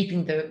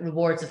 reaping the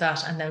rewards of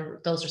that and then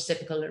those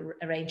reciprocal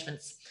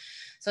arrangements.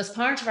 So as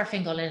part of our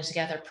Fingal In It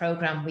Together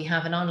programme, we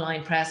have an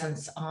online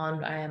presence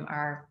on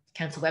our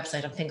council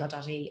website on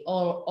fingal.ie.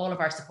 All of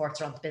our supports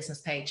are on the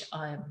business page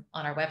on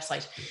our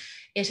website.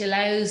 It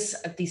allows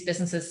these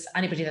businesses,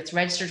 anybody that's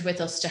registered with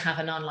us, to have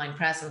an online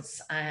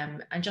presence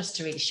and just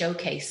to really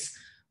showcase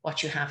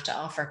what you have to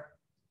offer.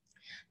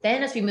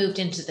 Then as we moved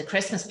into the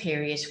Christmas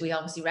period, we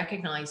obviously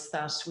recognised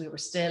that we were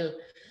still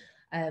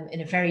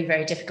in a very,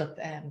 very difficult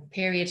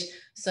period.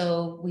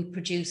 So we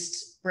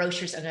produced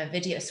brochures and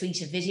a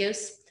suite of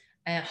videos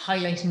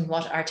highlighting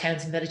what our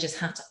towns and villages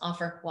had to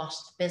offer, what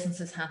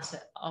businesses had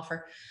to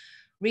offer,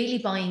 really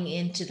buying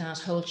into that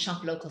whole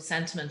shop local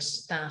sentiment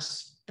that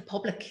the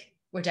public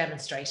were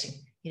demonstrating.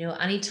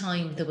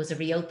 Anytime there was a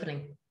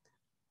reopening,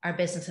 our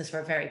businesses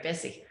were very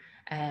busy,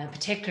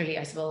 particularly,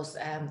 I suppose,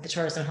 the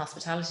tourism and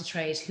hospitality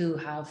trade, who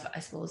have, I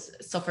suppose,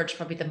 suffered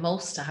probably the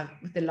most, to have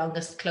the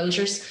longest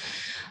closures.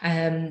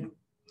 And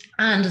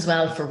as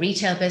well for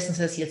retail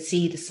businesses, you'll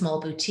see the small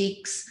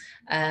boutiques,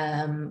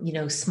 you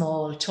know,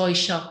 small toy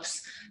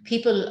shops,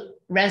 people,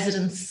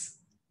 residents,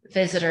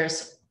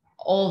 visitors,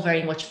 all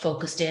very much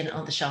focused in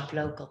on the shop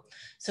local.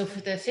 So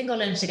for the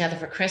Fingal In Together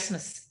for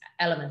Christmas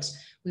element,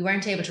 we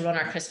weren't able to run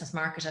our Christmas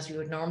market as we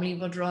would normally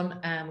run,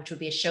 which would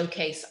be a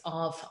showcase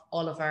of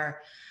all of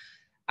our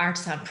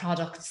artisan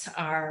products,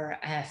 our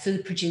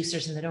food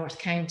producers in the North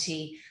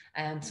County,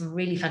 some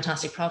really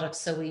fantastic products.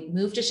 So we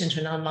moved it into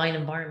an online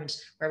environment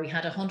where we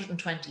had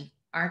 120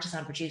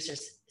 artisan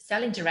producers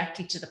selling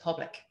directly to the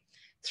public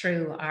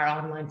through our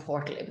online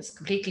portal. It was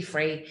completely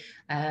free,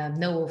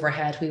 no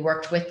overhead. We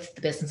worked with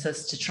the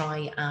businesses to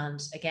try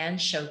and again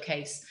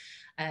showcase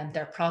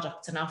their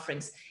products and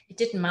offerings. It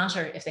didn't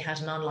matter if they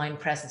had an online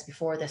presence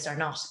before this or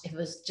not. It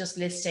was just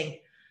listing,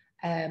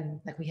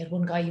 like we had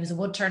one guy, he was a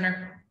wood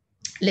turner,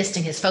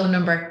 listing his phone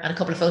number and a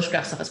couple of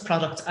photographs of his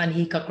products, and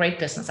he got great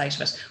business out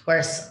of it.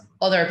 Whereas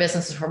other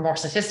businesses were more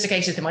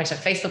sophisticated. They might have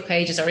Facebook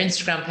pages or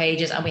Instagram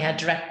pages, and we had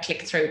direct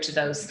click through to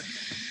those.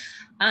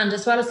 And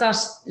as well as that,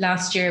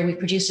 last year we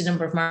produced a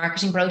number of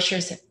marketing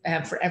brochures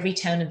for every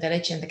town and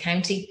village in the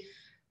county,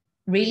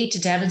 really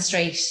to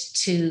demonstrate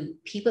to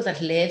people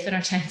that live in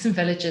our towns and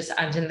villages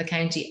and in the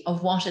county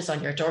of what is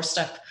on your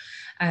doorstep.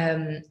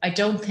 I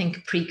don't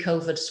think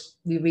pre-COVID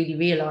we really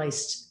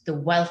realised the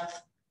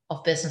wealth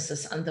of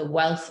businesses and the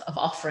wealth of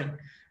offering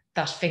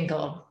that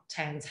Fingal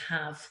towns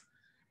have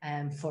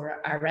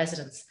for our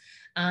residents.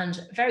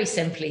 And very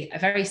simply, a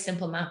very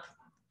simple map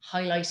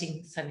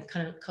highlighting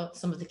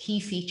some of the key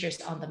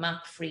features on the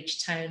map for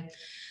each town.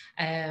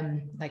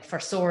 Like for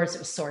Swords, it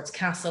was Swords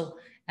Castle,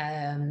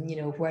 you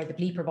know, where the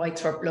bleeper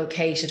bikes were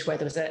located, where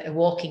there was a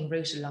walking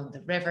route along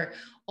the river,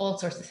 all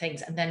sorts of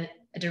things. And then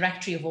a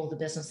directory of all the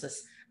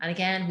businesses. And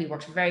again, we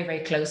worked very, very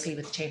closely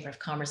with the Chamber of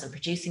Commerce in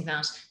producing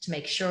that to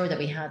make sure that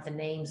we had the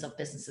names of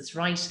businesses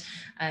right.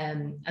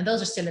 And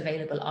those are still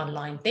available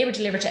online. They were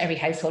delivered to every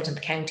household in the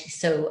county.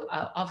 So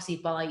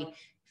obviously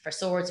for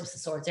Swords, it was the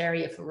Swords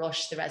area, for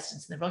Rush, the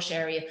residents in the Rush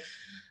area.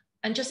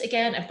 And just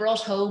again, it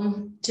brought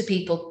home to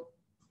people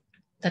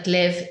that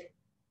live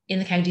in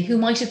the county who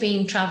might have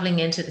been travelling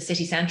into the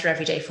city centre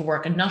every day for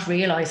work and not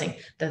realising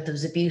that there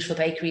was a beautiful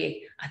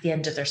bakery at the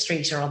end of their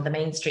street or on the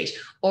main street,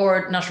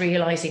 or not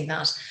realising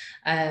that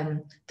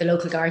the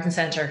local garden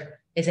centre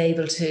is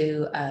able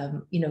to,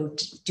 you know,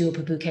 do up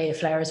a bouquet of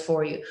flowers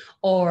for you,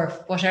 or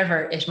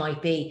whatever it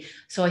might be.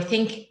 So I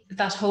think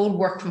that whole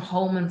work from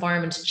home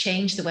environment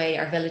changed the way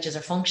our villages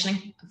are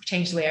functioning,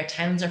 changed the way our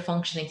towns are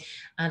functioning.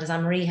 And as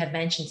AnnMarie had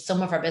mentioned,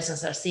 some of our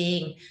businesses are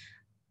seeing,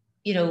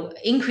 you know,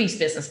 increased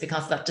business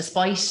because of that,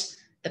 despite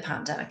the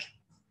pandemic.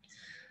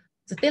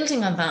 So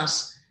building on that,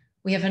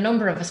 we have a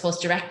number of, I suppose,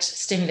 direct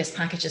stimulus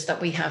packages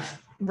that we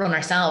have run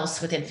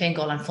ourselves within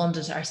Fingal and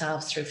funded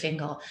ourselves through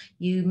Fingal.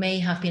 You may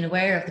have been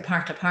aware of the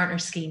Parklet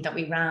Partners scheme that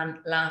we ran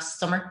last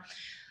summer.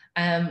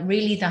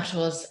 Really, that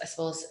was, I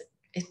suppose,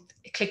 it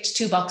clicked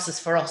two boxes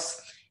for us.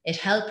 It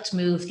helped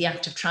move the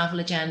active travel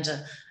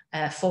agenda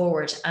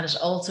forward, and it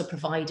also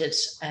provided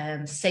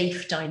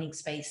safe dining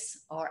space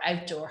or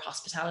outdoor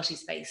hospitality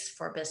space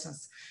for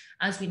business.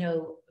 As we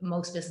know,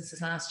 most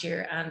businesses last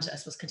year, and I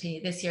suppose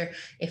continue this year,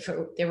 if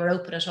they were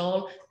open at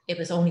all, it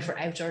was only for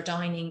outdoor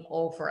dining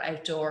or for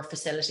outdoor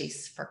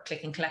facilities for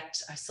click and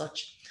collect as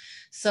such.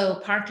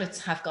 So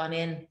Parklets have gone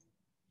in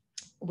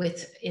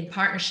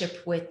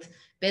partnership with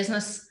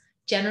business.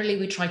 Generally,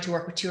 we try to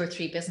work with 2 or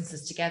 3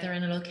 businesses together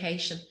in a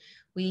location.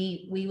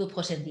 We will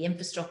put in the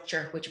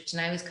infrastructure, which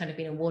now has kind of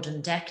been a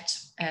wooden decked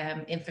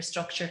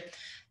infrastructure.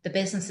 The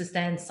businesses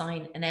then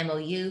sign an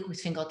MOU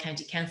with Fingal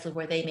County Council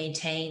where they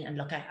maintain and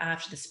look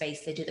after the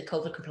space. They do the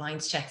COVID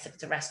compliance checks if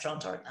it's a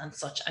restaurant and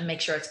such, and make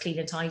sure it's clean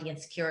and tidy and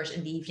secure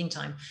in the evening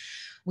time.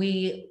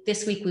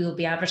 This week we will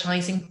be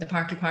advertising the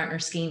Parklet Partner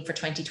scheme for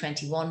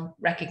 2021,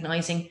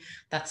 recognising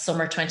that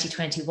summer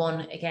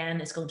 2021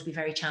 again is going to be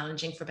very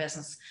challenging for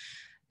business.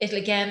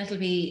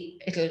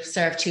 It'll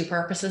serve 2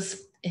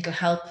 purposes. It'll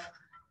help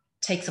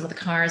take some of the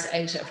cars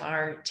out of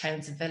our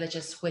towns and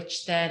villages,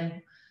 which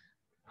then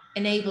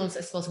enables,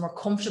 I suppose, a more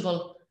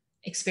comfortable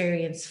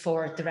experience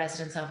for the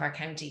residents of our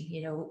county,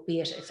 you know,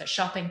 be it if they're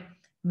shopping,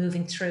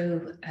 moving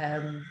through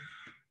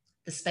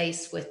the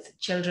space with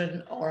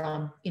children,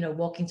 or you know,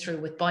 walking through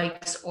with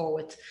bikes or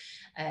with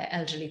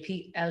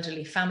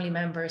elderly family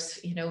members.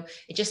 You know,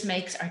 it just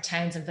makes our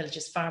towns and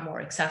villages far more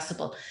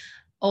accessible.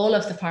 All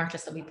of the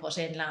parklets that we put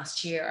in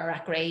last year are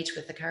at grade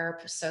with the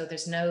curb, so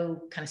there's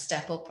no kind of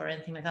step up or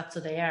anything like that,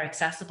 so they are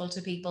accessible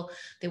to people.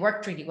 They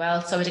worked really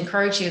well, so I'd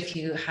encourage you, if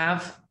you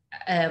have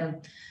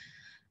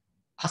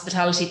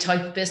hospitality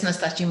type business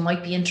that you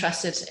might be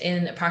interested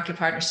in a Parklet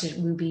Partnership,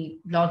 we'll be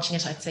launching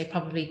it, I'd say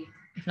probably,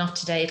 if not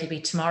today, it'll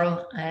be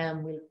tomorrow.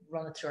 We'll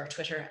run it through our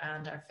Twitter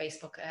and our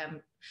Facebook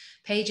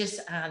pages,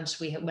 and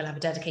we'll have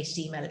a dedicated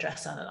email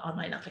address and an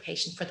online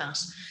application for that.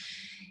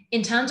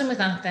 In tandem with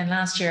that, then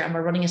last year, and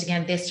we're running it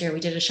again this year, we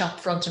did a shop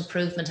front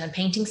improvement and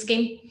painting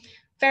scheme.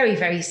 Very,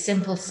 very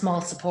simple, small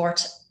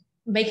support,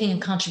 making a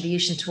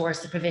contribution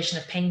towards the provision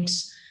of paint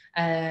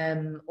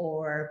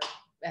or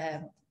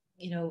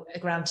a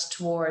grant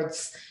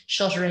towards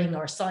shuttering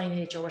or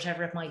signage or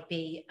whatever it might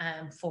be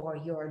for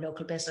your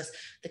local business.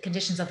 The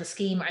conditions of the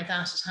scheme are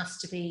that it has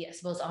to be, I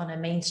suppose, on a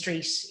main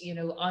street,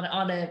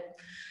 on a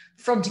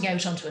fronting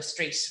out onto a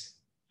street.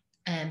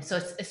 So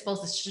I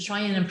suppose it's to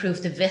try and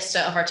improve the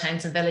vista of our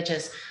towns and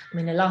villages. I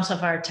mean, a lot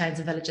of our towns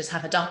and villages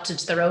have adopted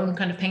their own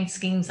kind of paint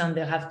schemes, and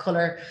they'll have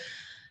colour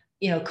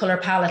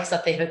palettes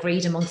that they've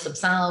agreed amongst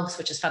themselves,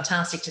 which is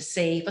fantastic to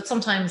see. But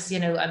sometimes,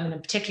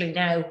 particularly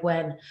now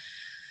when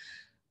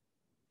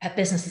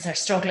businesses are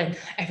struggling,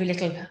 every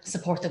little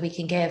support that we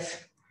can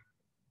give,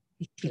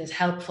 we feel is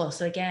helpful.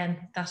 So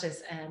again, that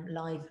is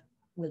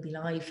will be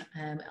live,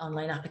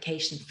 online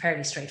application,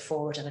 fairly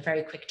straightforward and a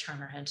very quick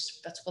turnaround.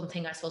 That's one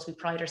thing I suppose we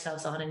pride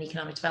ourselves on in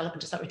economic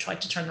development, is that we try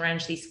to turn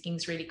around these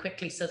schemes really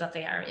quickly so that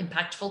they are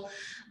impactful.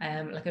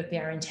 Like it would be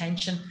our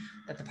intention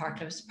that the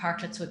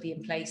parklets would be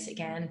in place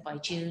again by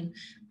June,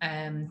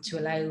 to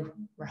allow,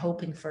 we're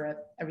hoping for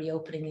a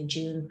reopening in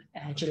June,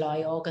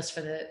 July, August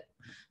for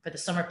the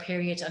summer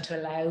period, and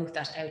to allow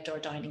that outdoor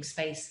dining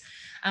space.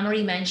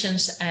 AnnMarie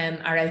mentioned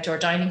our outdoor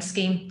dining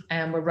scheme,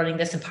 and we're running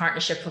this in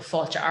partnership with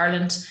Fáilte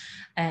Ireland.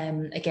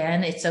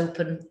 Again, it's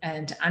open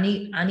to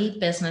any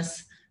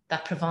business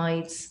that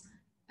provides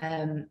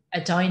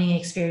a dining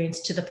experience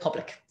to the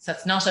public. So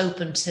it's not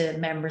open to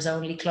members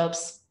only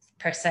clubs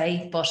per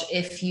se, but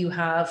if you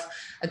have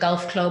a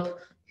golf club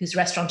whose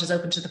restaurant is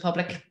open to the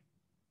public,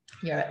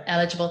 you're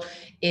eligible.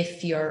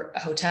 If you're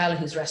a hotel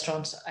whose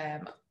restaurant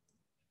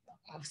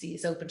obviously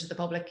is open to the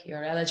public,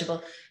 you're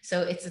eligible.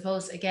 So it's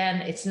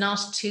again, it's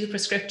not too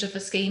prescriptive a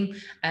scheme.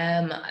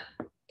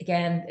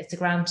 Again, it's a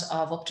grant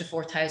of up to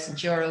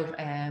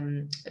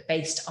 €4,000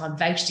 based on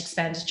vouched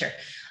expenditure.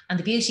 And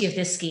the beauty of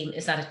this scheme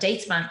is that it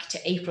dates back to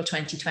April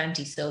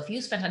 2020. So if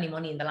you spent any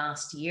money in the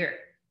last year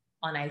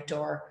on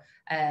outdoor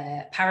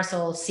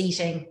parasols,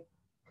 seating,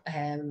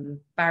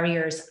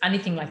 barriers,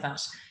 anything like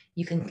that,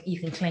 you can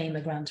claim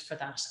a grant for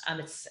that. And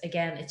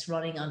it's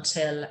running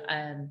until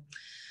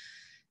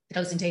the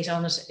closing date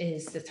on it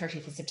is the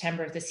 30th of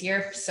September of this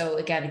year. So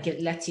again,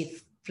 it lets you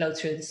flow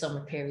through the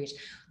summer period.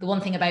 The one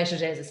thing about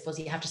it is, I suppose,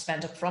 you have to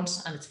spend up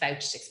front, and it's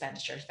vouched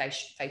expenditure,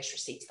 vouched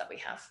receipts that we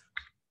have.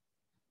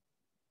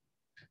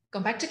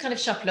 Going back to kind of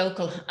shop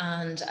local,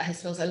 and I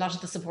suppose a lot of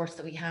the support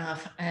that we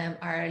have,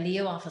 our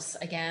Leo office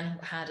again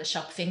had a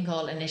Shop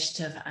Fingal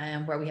initiative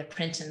where we had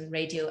print and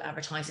radio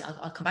advertising.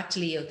 I'll come back to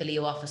the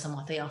Leo office and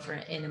what they offer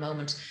in a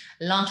moment.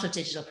 A lot of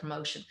digital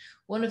promotion.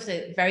 One of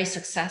the very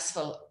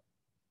successful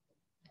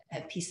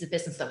pieces of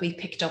business that we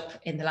picked up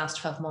in the last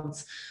 12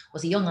 months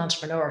was a young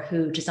entrepreneur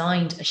who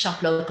designed a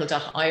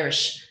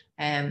shoplocal.irish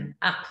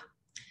app.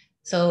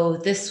 So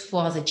this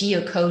was a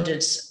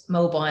geocoded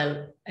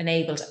mobile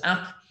enabled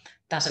app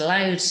that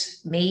allowed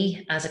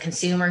me as a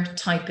consumer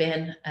type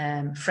in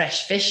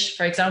fresh fish,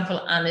 for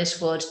example, and it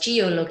would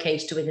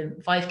geolocate to within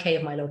 5K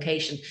of my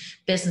location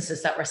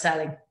businesses that were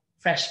selling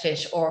fresh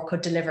fish or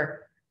could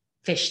deliver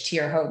fish to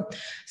your home.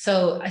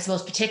 So I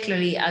suppose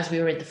particularly as we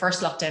were in the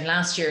first lockdown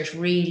last year, it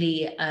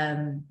really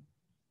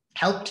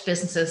helped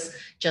businesses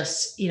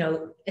just,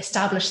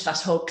 establish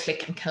that whole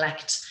click and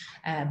collect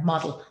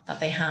model that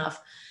they have.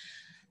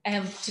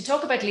 To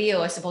talk about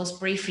Leo, I suppose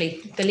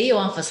briefly, the Leo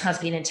office has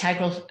been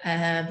integral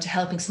to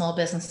helping small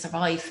business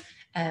survive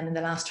in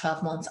the last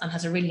 12 months, and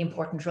has a really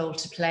important role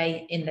to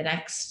play in the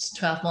next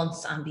 12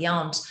 months and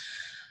beyond.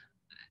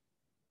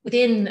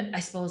 Within,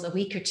 I suppose, a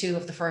week or two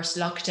of the first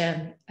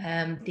lockdown,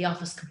 the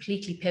office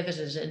completely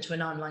pivoted into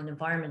an online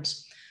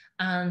environment.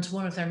 And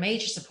one of their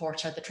major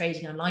supports are the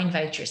trading online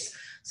vouchers.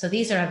 So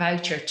these are a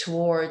voucher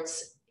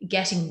towards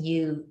getting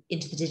you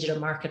into the digital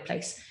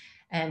marketplace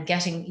and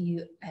getting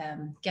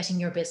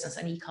your business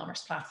an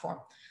e-commerce platform.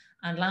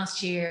 And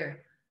last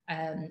year,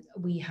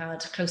 we had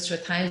close to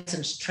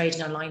 1,000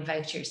 trading online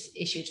vouchers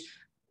issued,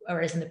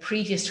 whereas in the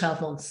previous 12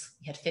 months,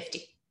 we had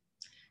 50.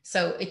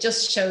 So it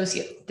just shows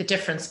you the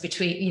difference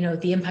between,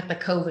 the impact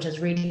that COVID has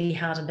really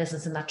had on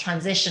business in that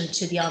transition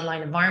to the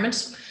online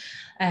environment,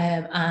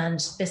 and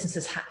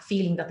businesses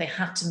feeling that they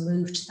had to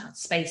move to that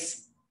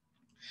space.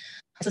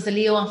 So the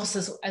Leo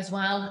offices as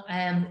well,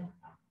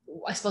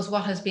 I suppose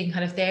what has been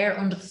kind of there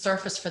under the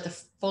surface for the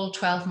full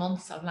 12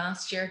 months of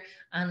last year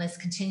and is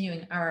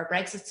continuing are our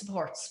Brexit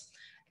supports.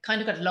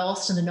 Kind of got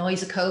lost in the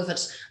noise of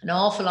COVID, an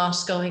awful lot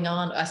going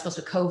on, I suppose,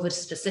 with COVID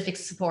specific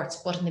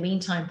supports. But in the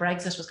meantime,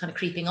 Brexit was kind of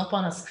creeping up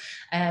on us.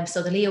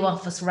 So the Leo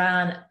office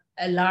ran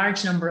a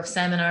large number of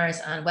seminars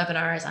and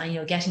webinars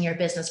on, getting your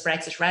business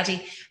Brexit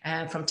ready,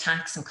 from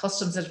tax and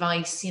customs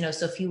advice.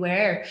 So if you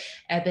were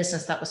a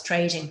business that was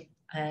trading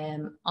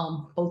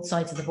on both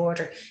sides of the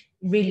border,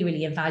 really,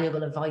 really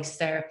invaluable advice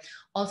there.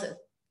 Also,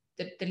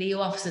 the Leo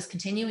office is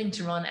continuing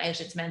to run out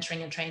its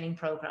mentoring and training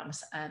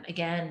programs.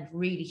 Again,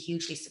 really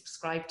hugely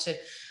subscribed to,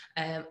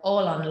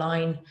 all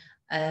online.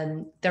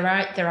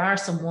 There are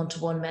some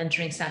one-to-one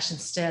mentoring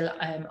sessions still.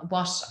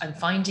 What I'm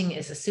finding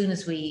is as soon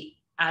as we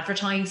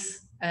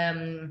advertise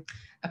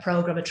a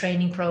program, a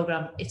training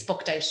program, it's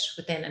booked out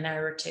within an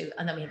hour or two,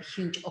 and then we have a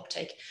huge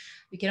uptake.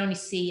 We can only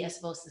see, I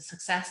suppose, the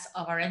success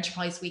of our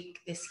Enterprise Week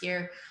this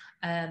year.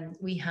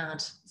 We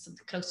had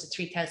close to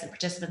 3,000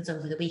 participants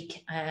over the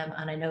week, and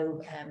I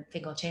know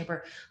Fingal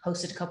Chamber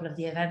hosted a couple of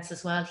the events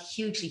as well,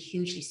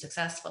 hugely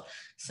successful.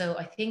 So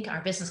I think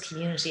our business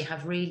community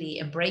have really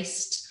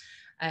embraced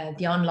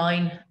the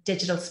online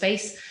digital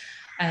space.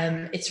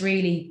 It's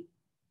really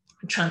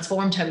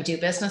transformed how we do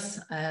business.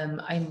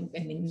 I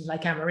mean,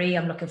 like AnnMarie,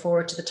 I'm looking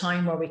forward to the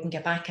time where we can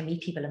get back and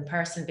meet people in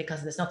person,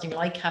 because there's nothing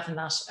like having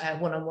that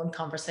one-on-one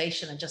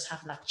conversation and just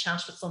having that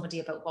chat with somebody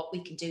about what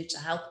we can do to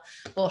help.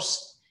 But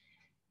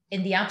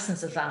in the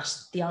absence of that,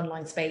 the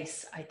online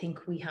space, I think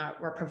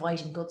we're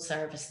providing good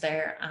service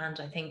there. And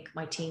I think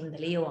my team in the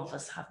Leo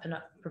office have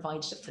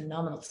provided a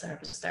phenomenal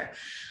service there.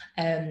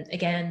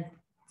 Again,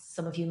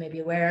 some of you may be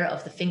aware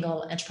of the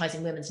Fingal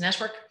Enterprising Women's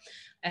Network.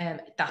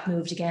 That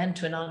moved again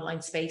to an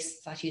online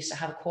space. That used to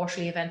have a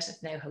quarterly event. It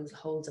now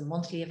holds a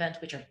monthly event,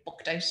 which are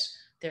booked out.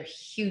 They're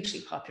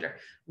hugely popular,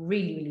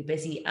 really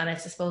busy. And I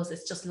suppose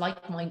it's just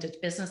like-minded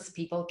business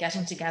people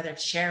getting together to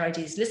share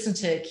ideas, listen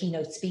to a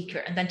keynote speaker,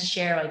 and then to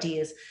share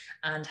ideas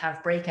and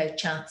have breakout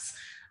chats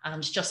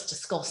and just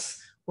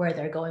discuss where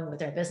they're going with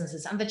their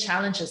businesses and the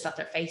challenges that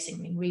they're facing. I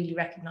mean, really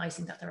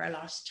recognizing that there are a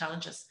lot of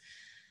challenges.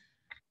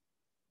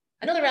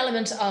 Another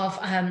element of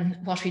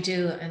what we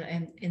do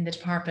in the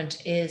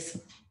department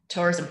is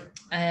tourism.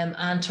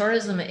 And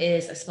tourism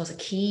is, I suppose, a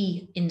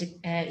key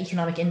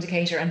economic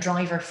indicator and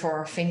driver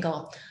for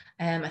Fingal.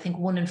 I think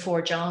 1 in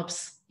 4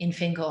 jobs in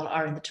Fingal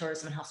are in the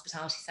tourism and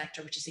hospitality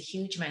sector, which is a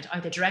huge amount,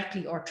 either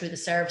directly or through the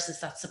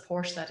services that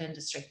support that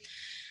industry.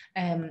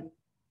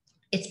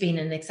 It's been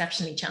an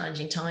exceptionally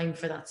challenging time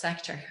for that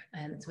sector,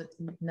 with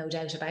no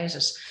doubt about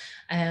it.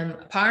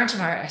 Part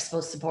of our, I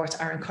suppose, supports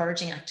are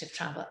encouraging active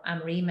travel.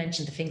 AnnMarie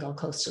mentioned the Fingal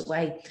Coastal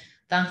Way.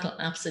 That will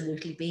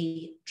absolutely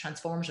be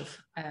transformative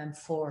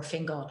for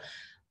Fingal.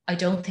 I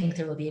don't think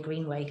there will be a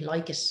greenway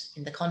like it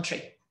in the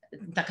country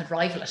that could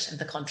rival it in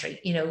the country.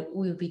 You know,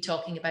 we'll be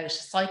talking about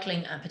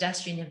cycling and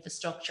pedestrian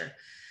infrastructure.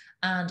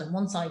 And on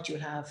one side, you'll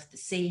have the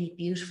sea,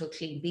 beautiful,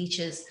 clean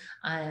beaches,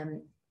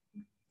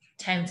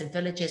 towns and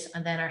villages,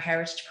 and then our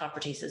heritage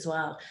properties as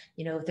well.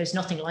 You know, there's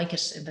nothing like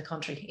it in the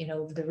country, you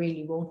know, there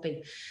really won't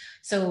be.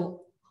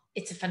 So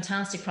it's a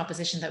fantastic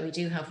proposition that we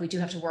do have. We do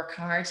have to work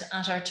hard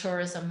at our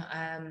tourism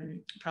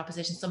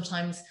proposition.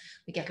 Sometimes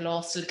we get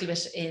lost a little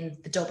bit in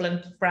the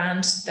Dublin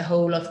brand, the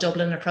whole of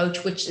Dublin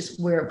approach, which is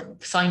we're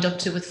signed up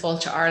to with Fall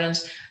to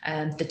Ireland.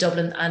 The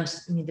Dublin,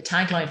 and I mean, the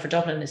tagline for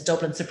Dublin is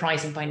Dublin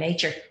surprising by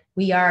nature.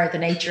 We are the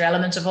nature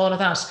element of all of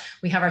that.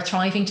 We have our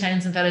thriving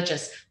towns and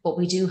villages, but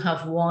we do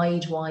have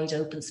wide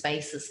open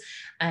spaces.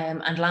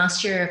 And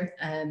last year,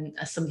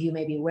 as some of you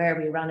may be aware,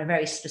 we ran a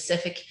very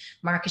specific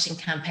marketing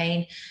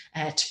campaign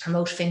to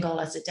promote Fingal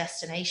as a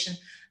destination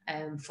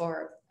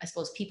for, I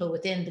suppose, people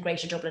within the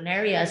Greater Dublin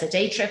area as a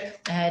day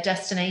trip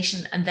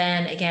destination. And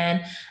then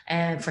again,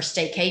 for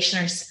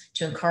staycationers,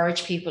 to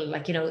encourage people,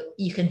 like, you know,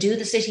 you can do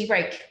the city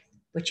break,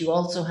 but you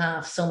also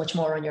have so much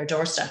more on your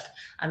doorstep,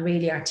 and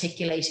really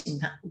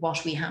articulating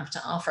what we have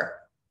to offer.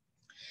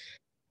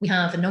 We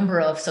have a number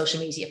of social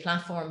media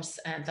platforms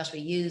that we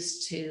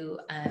use to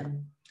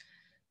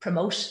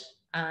promote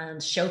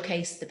and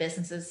showcase the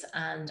businesses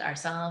and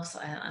ourselves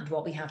and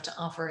what we have to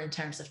offer in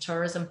terms of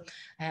tourism.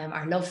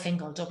 Our Love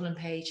Fingal Dublin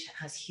page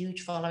has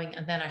huge following.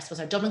 And then I suppose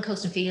our Dublin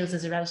Coast and Fields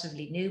is a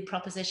relatively new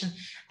proposition,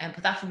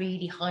 but that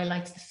really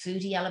highlights the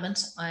foodie element.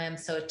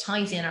 So it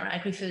ties in our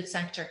agri-food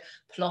sector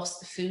plus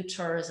the food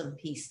tourism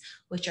piece,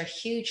 which are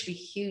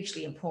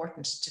hugely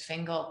important to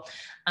Fingal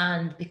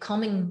and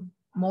becoming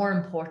more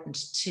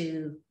important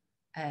to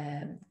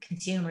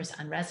consumers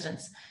and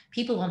residents.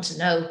 People want to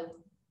know,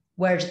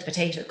 where did the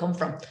potato come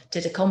from?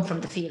 Did it come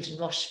from the field in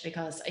Rush?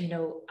 Because, you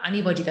know,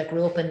 anybody that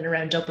grew up in and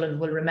around Dublin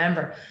will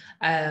remember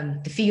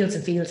the fields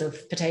and fields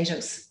of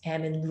potatoes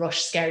in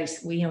Rush,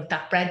 Skerries. We, you know,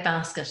 that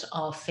breadbasket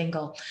of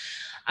Fingal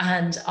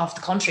and of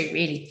the country,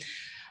 really.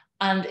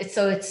 And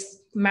it's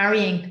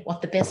marrying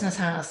what the business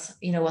has,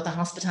 you know, what the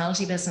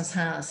hospitality business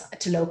has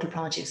to local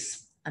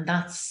produce. And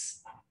that's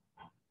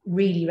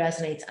really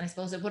resonates. And I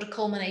suppose it would have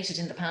culminated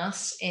in the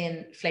past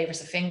in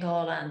Flavours of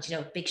Fingal and, you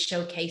know, big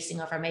showcasing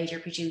of our major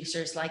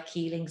producers like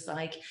Keelings,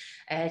 like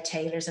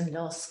Taylor's and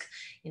Lusk,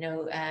 you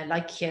know,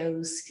 like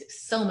Keogh's,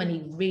 so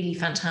many really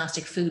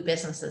fantastic food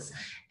businesses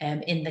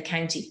in the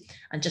county,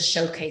 and just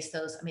showcase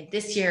those. I mean,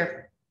 this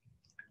year,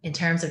 in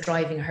terms of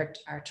driving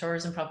our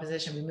tourism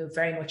proposition, we moved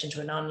very much into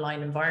an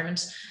online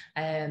environment.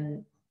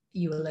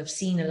 You will have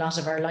seen a lot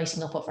of our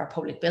lighting up of our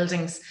public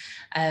buildings.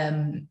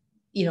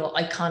 You know,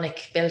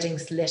 iconic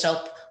buildings lit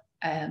up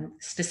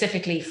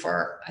specifically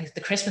for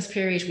the Christmas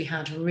period. We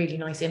had really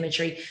nice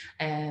imagery,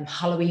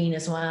 Halloween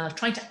as well,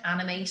 trying to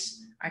animate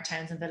our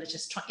towns and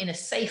villages in a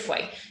safe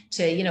way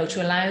to, you know,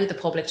 to allow the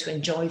public to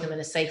enjoy them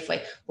in a safe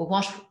way. But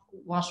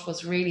what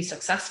was really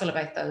successful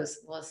about those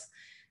was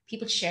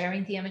people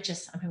sharing the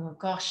images and people,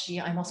 gosh,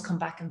 yeah, I must come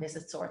back and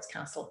visit Swords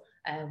Castle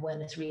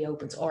when it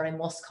reopens, or I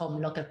must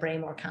come look at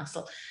Braemore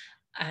Castle.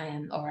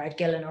 Or at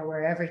Gillen or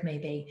wherever it may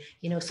be,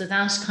 you know, so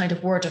that kind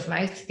of word of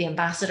mouth, the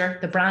ambassador,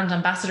 the brand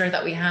ambassador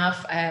that we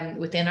have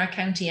within our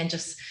county, and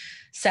just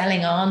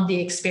selling on the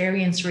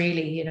experience,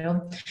 really, you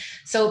know.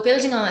 So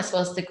building on, I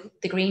suppose,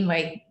 the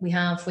Greenway, we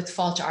have with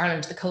Fáilte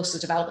Ireland the Coastal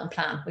Development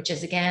Plan, which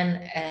is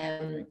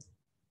again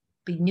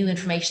be new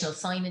informational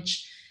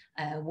signage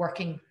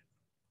working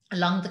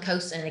along the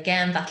coast, and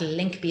again that'll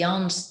link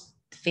beyond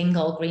the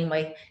Fingal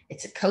Greenway.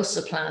 It's a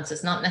coastal plan, so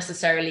it's not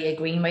necessarily a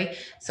greenway.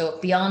 So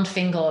beyond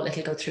Fingal,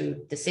 it'll go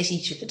through the city,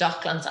 through the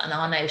docklands, and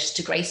on out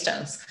to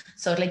Greystones.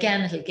 So it'll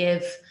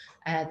give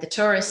the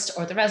tourist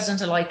or the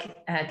resident alike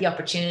the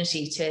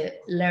opportunity to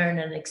learn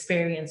and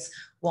experience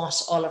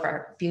what all of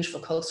our beautiful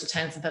coastal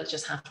towns and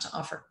villages have to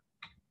offer.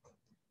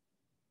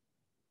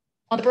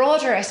 On the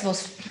broader, I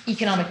suppose,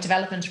 economic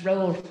development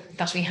role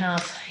that we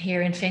have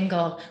here in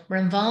Fingal, we're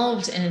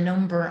involved in a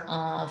number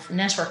of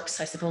networks,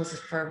 I suppose,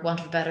 for want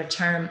of a better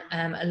term.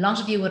 A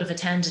lot of you would have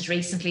attended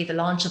recently the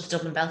launch of the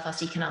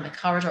Dublin-Belfast Economic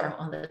Corridor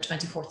on the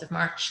 24th of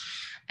March.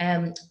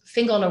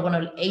 Fingal are one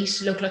of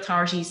 8 local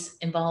authorities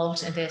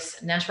involved in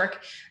this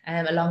network,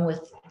 along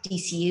with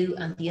DCU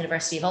and the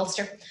University of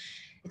Ulster.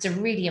 It's a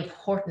really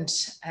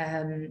important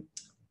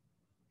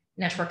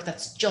network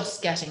that's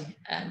just getting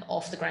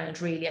off the ground,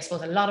 really. I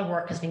suppose a lot of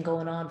work has been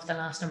going on for the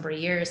last number of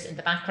years in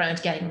the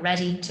background, getting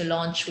ready to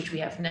launch, which we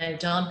have now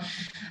done.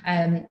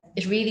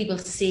 It really will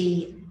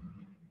see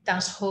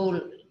that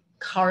whole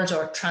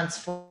corridor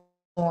transform,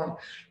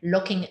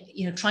 looking,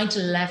 trying to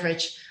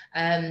leverage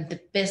the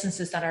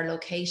businesses that are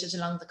located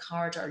along the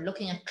corridor,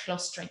 looking at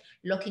clustering,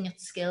 looking at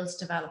skills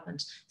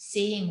development,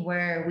 seeing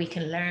where we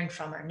can learn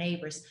from our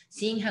neighbours,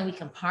 seeing how we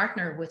can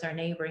partner with our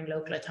neighbouring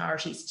local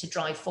authorities to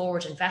drive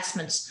forward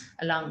investment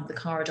along the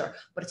corridor.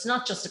 But it's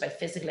not just about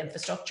physical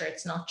infrastructure,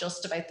 it's not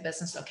just about the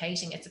business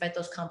locating, it's about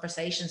those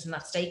conversations and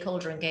that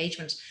stakeholder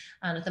engagement.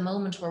 And at the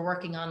moment we're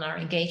working on our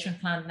engagement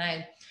plan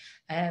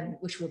now,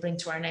 which we'll bring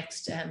to our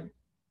next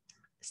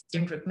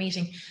steering group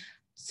meeting,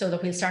 so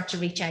that we'll start to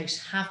reach out,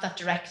 have that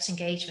direct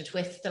engagement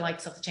with the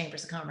likes of the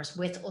Chambers of Commerce,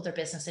 with other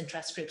business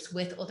interest groups,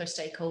 with other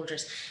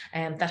stakeholders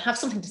that have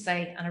something to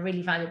say and a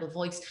really valuable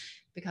voice.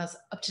 Because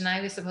up to now,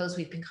 I suppose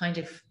we've been kind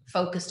of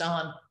focused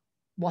on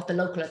what the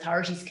local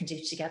authorities can do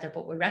together,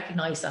 but we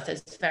recognise that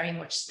there's very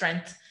much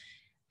strength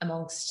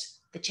amongst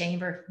the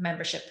Chamber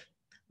membership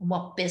and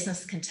what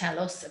business can tell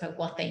us about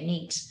what they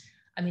need.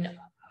 I mean,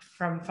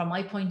 from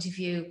my point of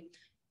view,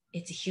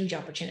 it's a huge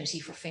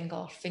opportunity for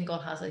Fingal. Fingal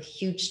has a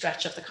huge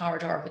stretch of the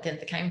corridor within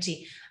the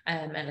county,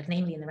 and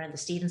namely in around the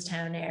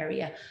Stephenstown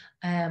area.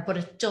 But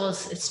it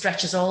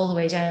stretches all the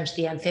way down to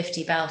the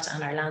M50 belt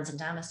and our lands in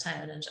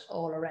Damastown and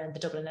all around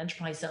the Dublin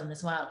Enterprise Zone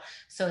as well.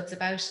 So it's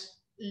about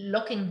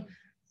looking,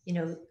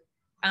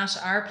 at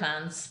our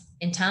plans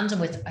in tandem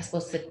with, I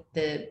suppose,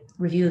 the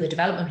review of the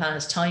development plan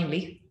is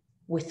timely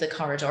with the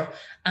corridor,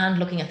 and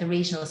looking at the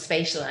regional,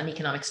 spatial and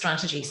economic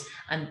strategies,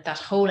 and that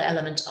whole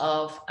element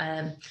of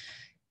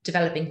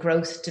developing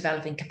growth,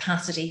 developing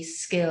capacity,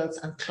 skills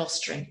and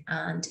clustering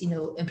and,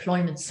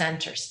 employment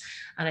centres.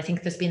 And I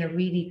think there's been a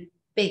really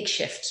big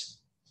shift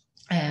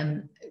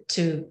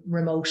to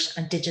remote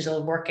and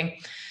digital working.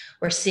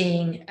 We're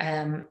seeing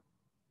a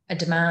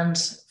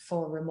demand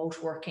for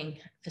remote working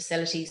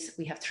facilities.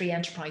 We have 3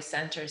 enterprise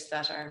centres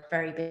that are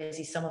very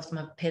busy. Some of them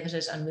have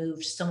pivoted and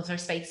moved some of their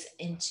space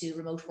into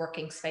remote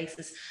working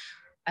spaces.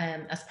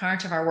 As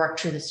part of our work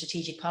through the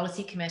Strategic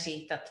Policy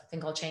Committee that the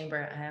Fingal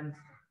Chamber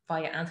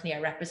via AnnMarie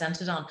are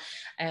represented on,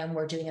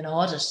 we're doing an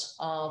audit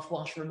of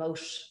what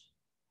remote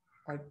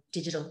or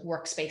digital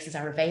workspaces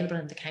are available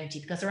in the county,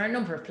 because there are a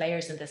number of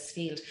players in this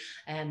field,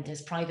 and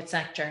there's private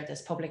sector,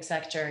 there's public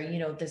sector,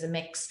 there's a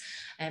mix.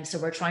 So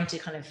we're trying to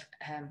kind of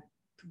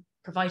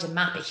provide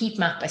a heat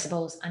map, I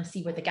suppose, and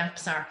see where the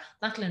gaps are.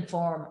 That'll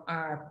inform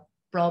our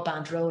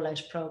broadband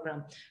rollout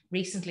programme.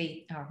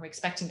 Recently, we're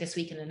expecting this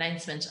week an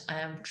announcement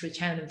through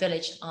town and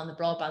village on the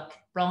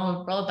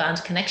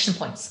broadband connection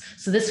points.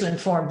 So this will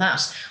inform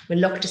that. We'll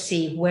look to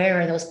see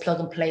where are those plug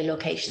and play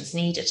locations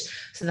needed.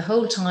 So the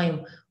whole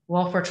time,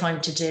 what we're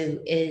trying to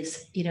do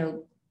is,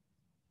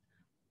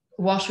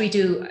 what we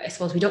do, I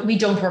suppose, we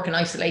don't work in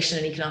isolation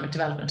in economic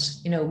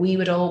development.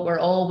 We're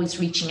always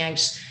reaching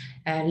out,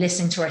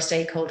 listening to our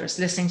stakeholders,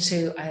 listening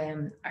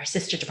to our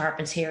sister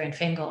departments here in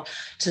Fingal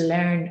to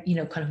learn,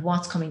 kind of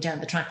what's coming down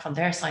the track from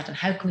their side and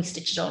how can we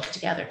stitch it all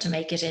together to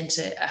make it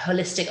into a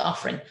holistic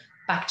offering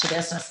back to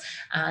business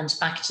and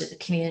back to the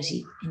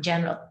community in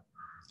general.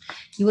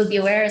 You will be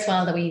aware as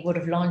well that we would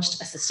have launched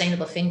a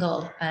Sustainable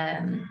Fingal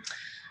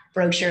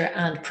brochure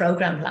and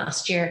programme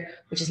last year,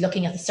 which is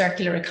looking at the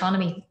circular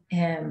economy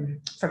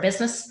for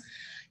business,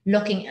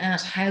 looking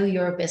at how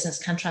your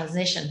business can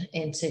transition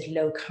into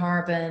low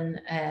carbon,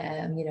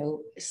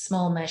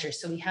 small measures.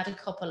 So we had a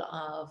couple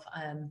of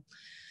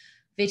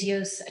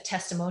videos,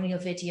 testimonial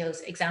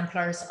videos,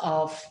 exemplars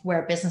of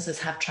where businesses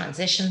have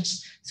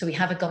transitioned. So we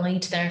have a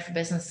guide there for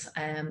business,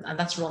 and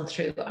that's run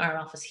through our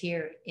office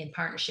here in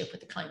partnership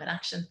with the climate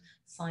action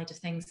side of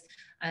things.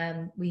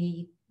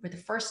 We were the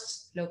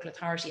first local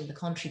authority in the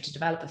country to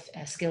develop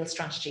a skills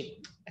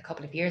strategy a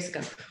couple of years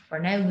ago. We're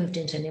now moved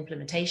into an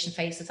implementation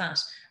phase of that.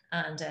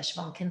 And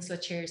Siobhan Kinsella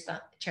chairs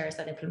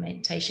that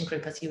implementation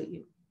group, as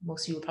you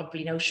most of you will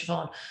probably know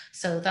Siobhan.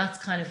 So that's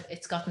kind of,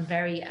 it's gotten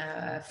very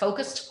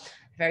focused,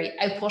 very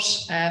output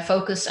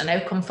focused and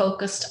outcome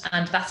focused.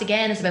 And that's,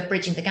 again, is about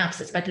bridging the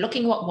gaps. It's about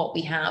looking at what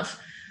we have,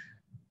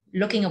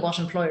 looking at what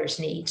employers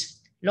need,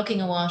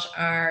 looking at what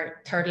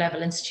our third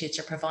level institutes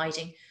are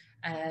providing.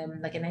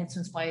 Like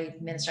announcements by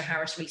Minister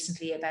Harris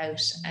recently about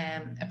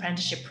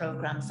apprenticeship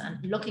programs, and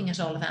looking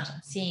at all of that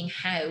and seeing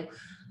how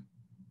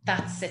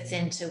that sits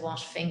into what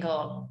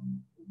Fingal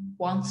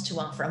wants to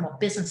offer and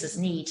what businesses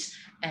need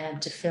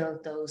to fill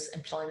those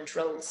employment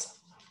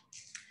roles.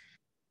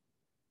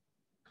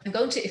 I'm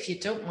going to, if you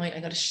don't mind, I'm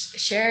going to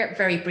share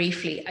very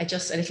briefly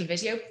just a little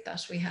video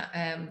that we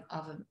have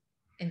of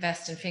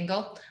Invest in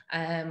Fingal,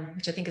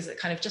 which I think is, it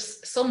kind of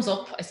just sums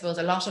up, I suppose,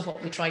 a lot of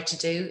what we try to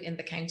do in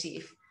the county.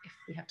 If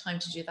we have time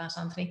to do that,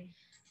 Anthony.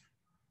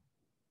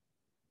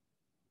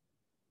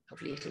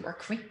 Hopefully it'll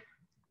work for me.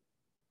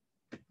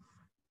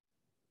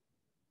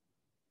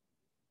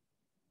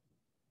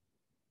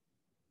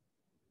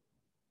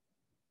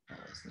 Oh,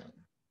 no.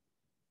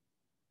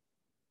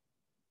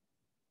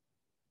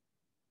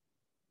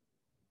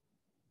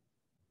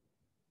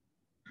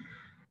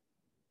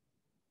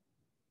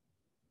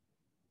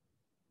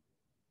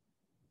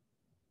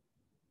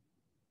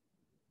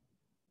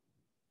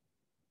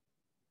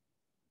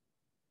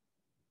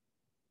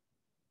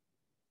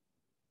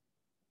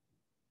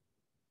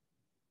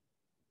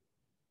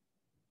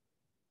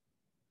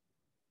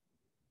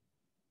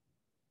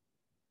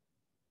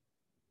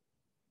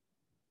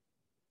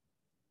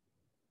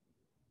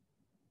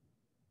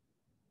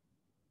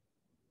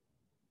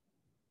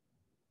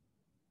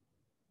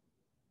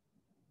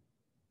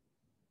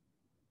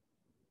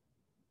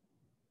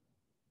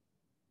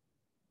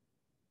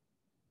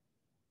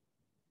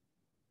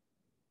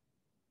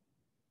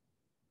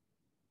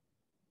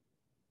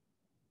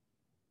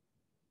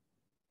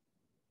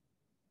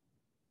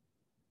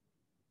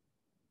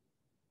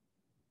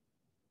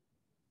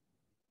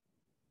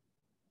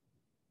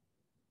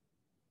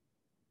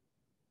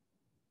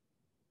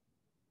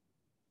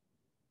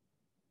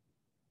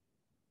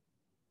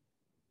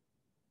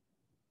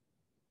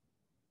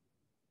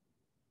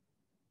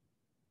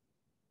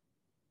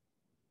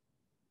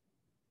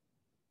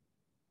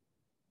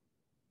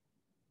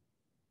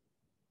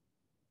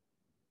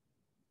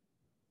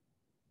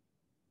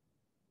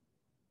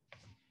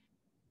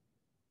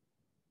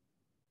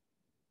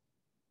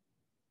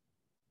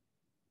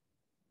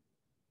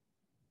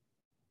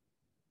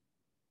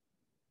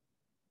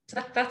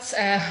 So that's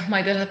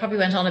my bit. I probably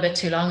went on a bit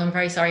too long. I'm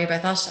very sorry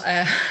about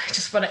that.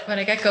 Just when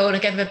I get going, I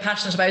get a bit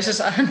passionate about it.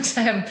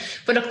 And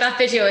but look, that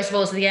video, I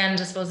suppose, at the end,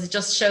 I suppose it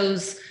just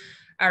shows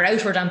our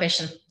outward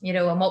ambition, you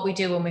know, and what we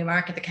do when we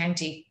market the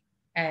county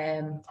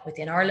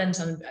within Ireland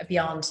and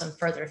beyond and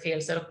further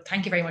afield. So look,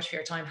 thank you very much for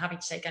your time. Happy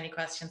to take any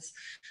questions.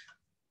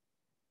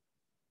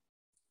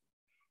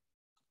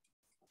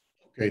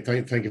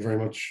 Okay, thank you very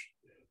much,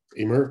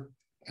 Emer.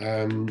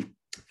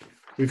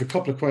 We have a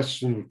couple of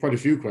questions, quite a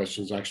few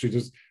questions actually.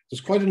 There's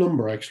quite a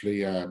number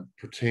actually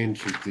pertain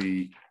to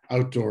the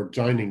outdoor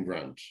dining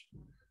grant,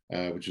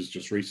 which is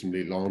just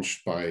recently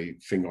launched by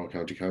Fingal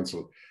County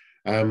Council,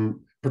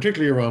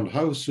 particularly around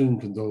how soon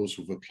can those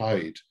who've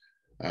applied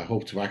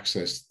hope to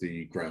access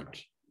the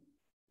grant?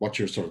 What's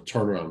your sort of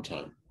turnaround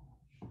time?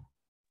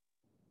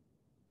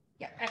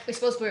 Yeah, I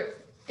suppose we're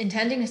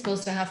intending, I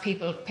suppose, to have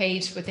people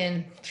paid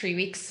within 3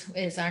 weeks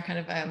is our kind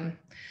of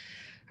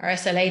our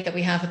SLA that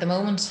we have at the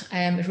moment.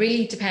 It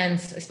really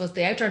depends. I suppose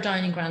the outdoor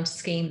dining grant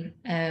scheme,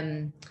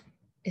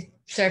 it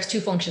serves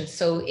two functions.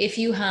 So if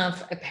you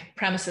have a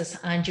premises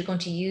and you're going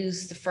to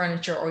use the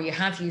furniture, or you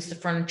have used the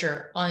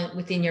furniture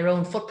within your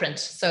own footprint.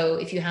 So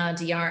if you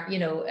had a yard, you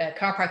know, a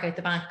car park at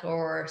the back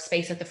or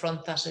space at the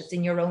front that is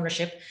in your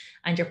ownership,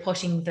 and you're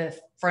putting the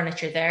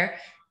furniture there,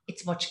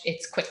 it's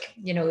quick,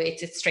 you know,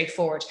 it's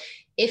straightforward.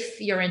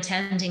 If you're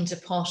intending to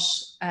put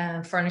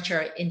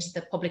furniture into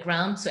the public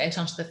realm, so out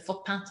onto the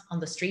footpath on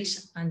the street,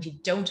 and you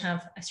don't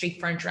have a street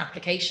furniture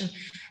application,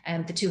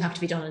 the two have to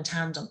be done in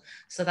tandem.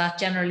 So that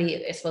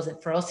generally, I suppose,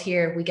 for us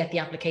here, we get the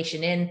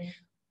application in.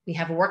 We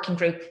have a working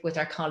group with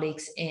our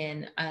colleagues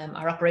in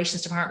our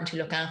operations department who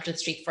look after the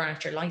street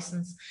furniture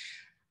license.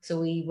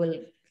 So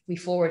we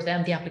forward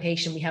them the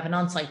application. We have an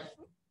on-site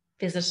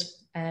visit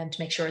to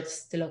make sure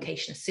the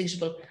location is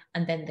suitable,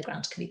 and then the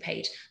grant can be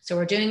paid. So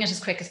we're doing it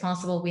as quick as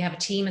possible. We have a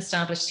team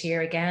established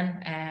here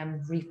again,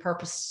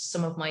 repurposed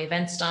some of my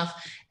event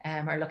staff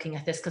are looking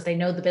at this because they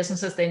know the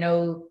businesses, they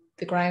know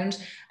the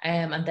ground,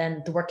 and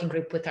then the working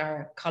group with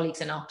our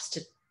colleagues in ops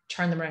to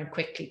turn them around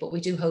quickly. But we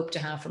do hope to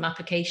have from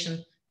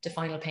application to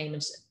final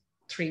payment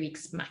 3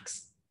 weeks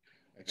max.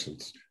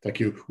 Excellent, thank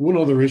you. One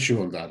other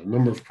issue on that, a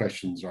number of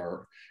questions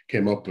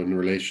came up in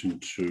relation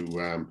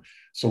to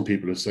some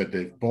people have said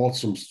they've bought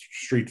some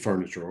street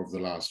furniture over the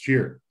last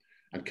year,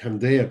 and can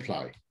they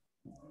apply?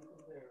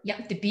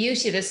 Yeah, the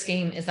beauty of this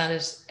scheme is that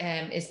it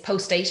is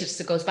post-dated,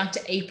 so it goes back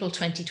to April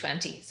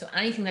 2020. So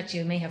anything that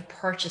you may have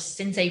purchased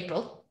since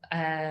April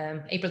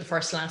the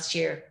 1st last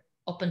year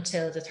up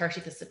until the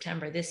 30th of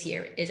September this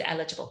year is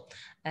eligible.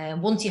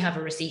 Once you have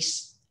a receipt,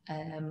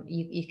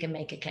 you can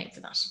make a claim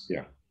for that.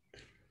 Yeah.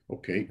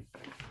 Okay,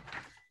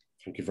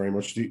 thank you very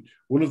much.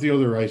 One of the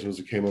other items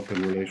that came up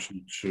in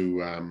relation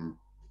to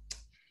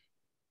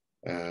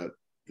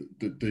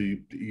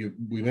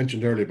we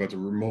mentioned earlier about the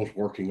remote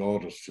working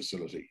audit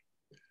facility,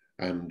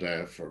 and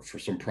for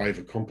some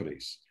private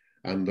companies,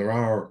 and there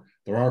are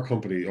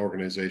company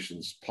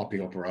organizations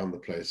popping up around the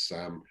place.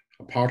 A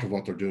part of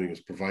what they're doing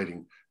is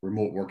providing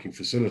remote working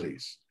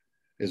facilities.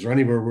 Is there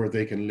anywhere where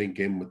they can link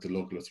in with the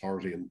local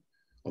authority and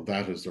on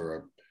that? Is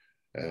there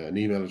an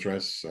email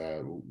address,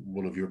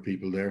 one of your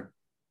people there?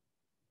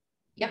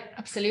 Yeah,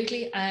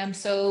 absolutely.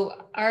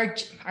 So our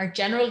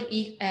general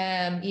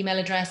email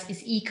address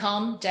is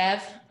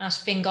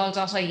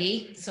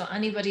ecomdev@fingal.ie. So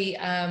anybody,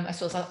 I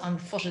suppose on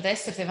the foot of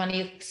this, if they have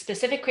any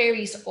specific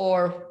queries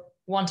or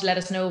want to let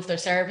us know of their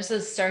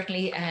services,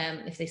 certainly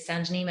if they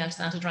send an email to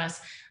that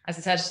address. As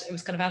I said, it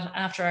was kind of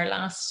after our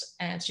last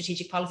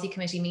Strategic Policy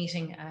Committee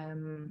meeting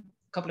a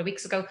couple of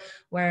weeks ago,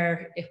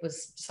 where it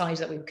was decided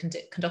that we would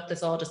conduct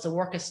this audit. So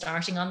work is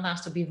starting on that.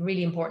 So it'd be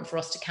really important for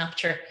us to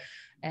capture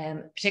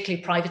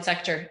particularly private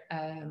sector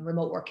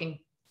remote working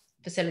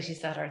facilities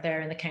that are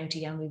there in the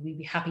county, and we'd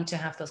be happy to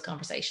have those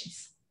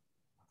conversations.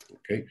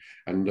 Okay,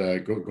 and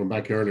going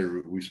back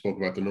earlier, we spoke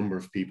about the number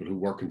of people who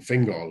work in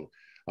Fingal,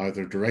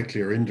 either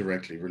directly or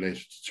indirectly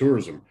related to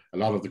tourism. A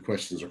lot of the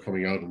questions are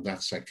coming out in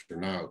that sector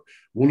now.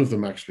 One of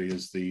them actually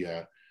is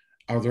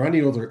are there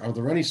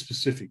any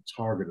specific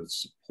targeted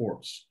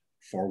supports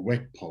for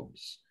wet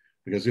pubs?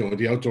 Because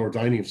the outdoor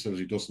dining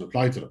facility doesn't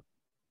apply to them,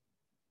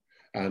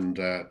 and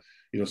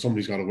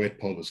somebody's got a wet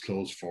pub that's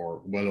closed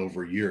for well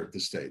over a year at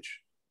this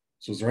stage.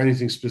 So is there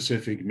anything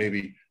specific,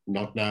 maybe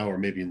not now or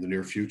maybe in the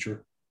near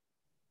future?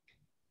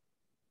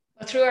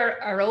 Through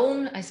our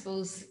own, I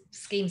suppose,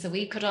 schemes that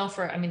we could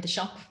offer, I mean, the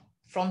shop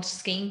front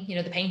scheme,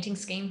 the painting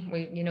scheme,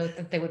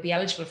 that they would be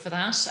eligible for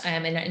that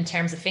in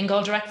terms of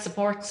Fingal direct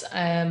supports.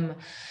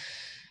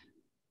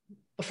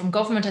 But from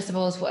government, I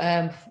suppose,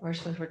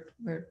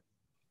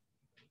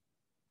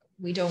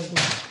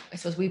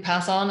 we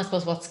pass on, I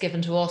suppose, what's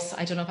given to us.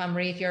 I don't know if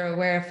AnnMarie, if you're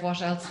aware of what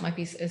else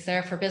is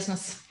there for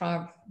business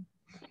from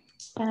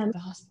the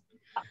hospital.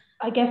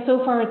 I guess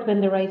so far it's been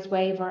the race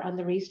waiver and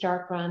the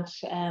restart grant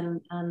and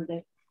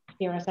the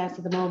RSS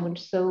at the moment.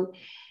 So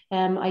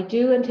I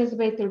do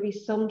anticipate there'll be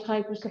some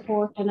type of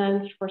support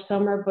announced for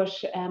summer, but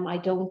I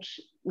don't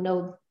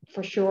know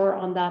for sure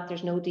on that.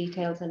 There's no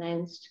details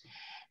announced.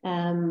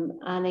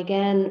 And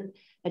again,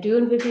 I do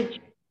envisage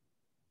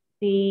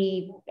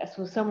I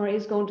suppose summer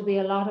is going to be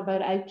a lot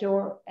about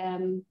outdoor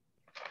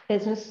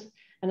business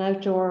and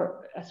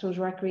outdoor, I suppose,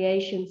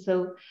 recreation.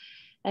 So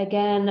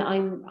again,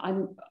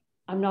 I'm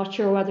not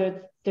sure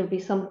whether there'll be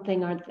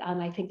something,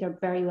 and I think there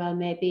very well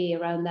may be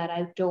around that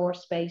outdoor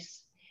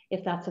space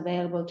if that's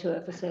available to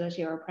a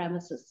facility or a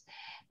premises.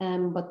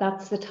 But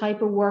that's the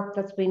type of work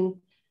that's been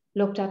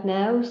looked at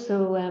now.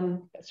 So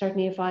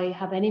certainly if I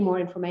have any more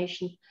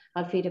information,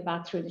 I'll feed it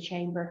back through the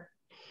chamber.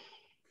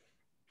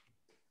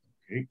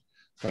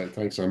 Okay,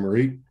 thanks,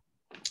 AnnMarie.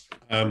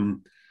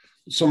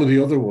 Some of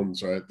the other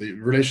ones are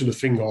in relation to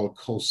Fingal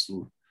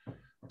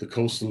the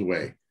coastal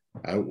way.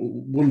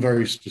 One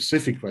very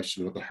specific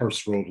question about the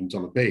Hurst Road in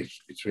Donabate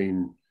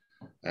between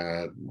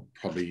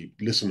probably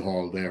Lisson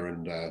Hall there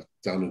and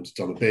down into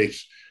Donabate.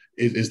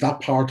 Is that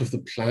part of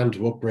the plan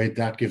to upgrade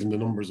that, given the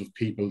numbers of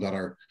people that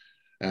are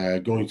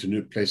going to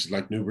new places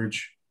like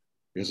Newbridge?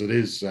 Because it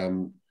is,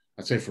 I'd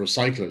say for a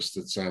cyclist,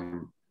 it's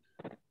a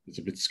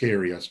bit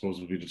scary, I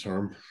suppose would be the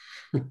term.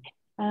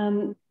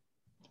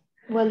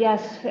 Well,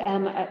 yes,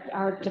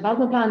 our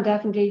development plan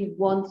definitely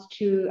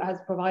has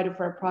provided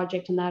for a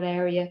project in that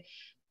area. I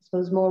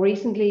suppose more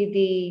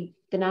recently,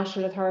 the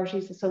national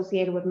authorities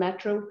associated with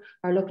Metro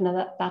are looking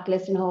at that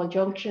Lisson Hall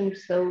junction.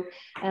 So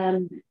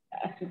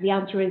the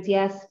answer is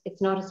yes,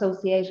 it's not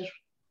associated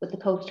with the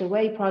Coastal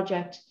Way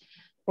project,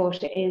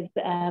 but it is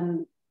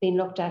being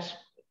looked at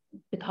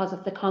because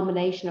of the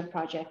combination of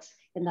projects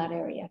in that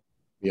area.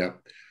 Yeah.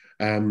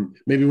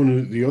 Maybe one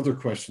of the other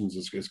questions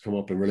has come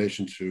up in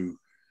relation to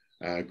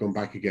going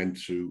back again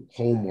to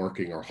home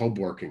working or hub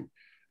working.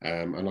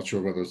 I'm not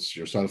sure whether it's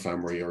yourself,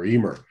 AnnMarie, or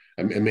Emer.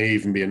 It may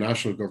even be a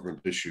national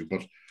government issue,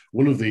 but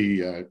one of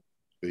the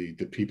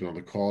people on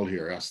the call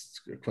here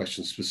asked a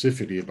question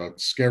specifically about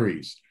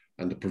skerries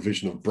and the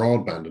provision of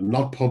broadband, and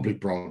not public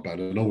broadband.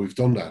 I know we've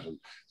done that, and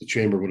the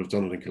Chamber would have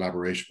done it in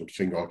collaboration with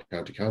Fingal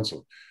County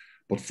Council.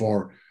 But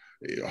for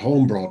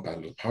home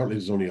broadband, apparently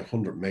there's only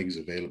 100 megs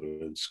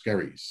available in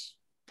skerries,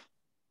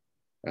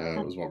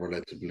 is what we're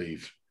led to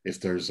believe. If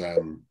there's, I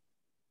know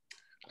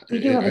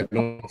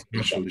it's a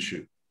national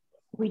issue.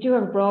 We do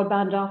have a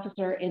broadband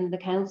officer in the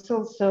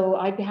council, so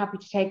I'd be happy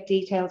to take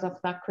details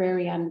of that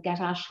query and get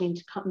Aisling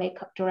to make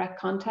direct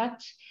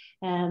contact.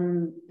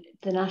 The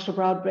National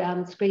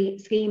Broadband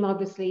Scheme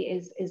obviously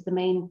is the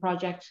main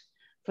project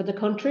for the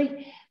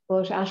country,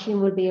 but Aisling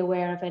will be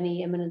aware of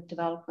any imminent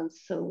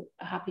developments, so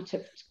happy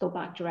to go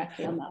back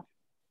directly on that.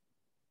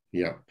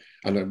 Yeah,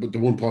 and but the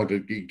one point,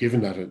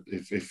 given that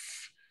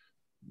if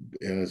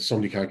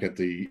somebody can't get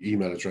the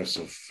email address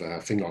of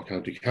Fingal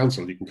County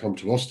Council, you can come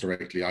to us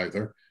directly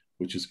either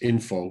which is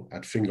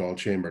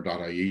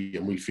info@fingalchamber.ie,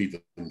 and we'll feed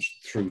them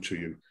through to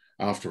you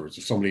afterwards.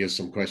 If somebody has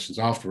some questions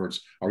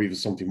afterwards, or even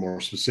something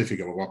more specific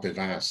about what they've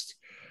asked.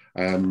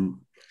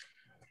 I'm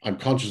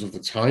conscious of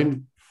the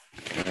time.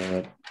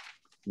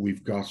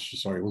 We've got,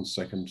 sorry, 1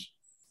 second.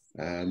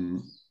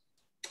 The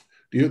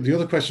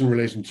other question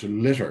relating to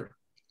litter,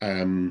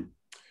 and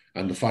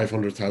the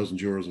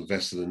 €500,000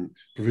 invested in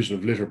provision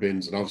of litter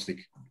bins, and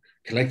obviously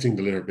collecting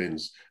the litter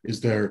bins,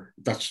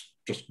 that's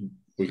just,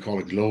 we'll call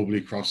it globally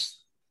across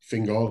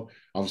Fingal.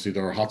 Obviously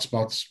there are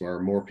hotspots where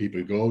more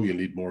people go, you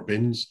need more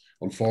bins,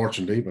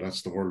 unfortunately, but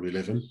that's the world we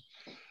live in.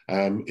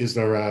 Is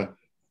there a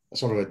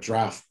sort of a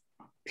draft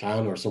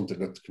plan or something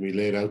that can be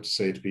laid out to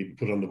say to people,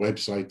 put on the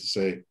website to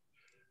say,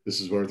 this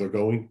is where they're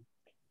going?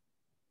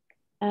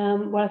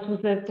 Well, I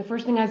suppose the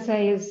first thing I'd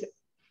say is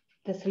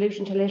the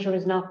solution to litter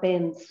is not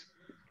bins,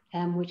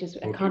 which is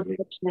a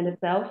contradiction in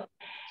itself.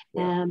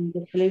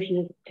 The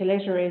solution to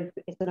litter is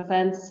an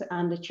offence,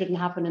 and it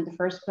shouldn't happen in the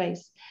first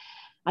place.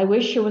 I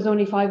wish it was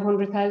only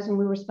 500,000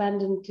 we were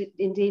spending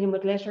in dealing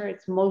with litter.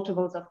 It's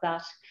multiples of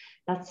that.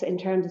 That's in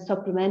terms of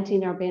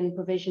supplementing our bin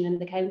provision in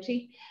the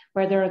county,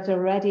 where there is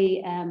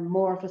already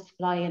more of a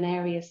supply in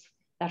areas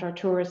that are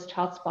tourist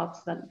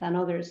hotspots than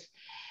others.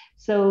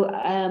 So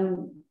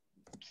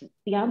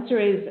the answer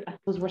is, I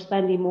suppose we're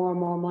spending more and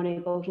more money,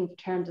 both in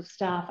terms of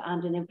staff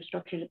and in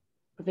infrastructure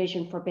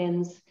provision for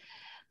bins.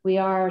 We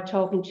are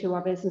talking to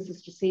our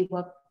businesses to see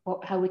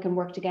how we can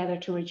work together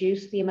to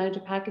reduce the amount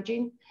of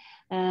packaging.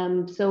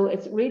 So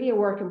it's really a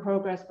work in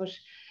progress, but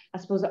I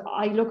suppose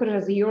I look at it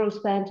as €1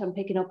 spent on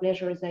picking up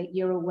litter as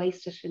 €1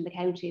 wasted in the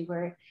county,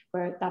 where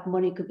that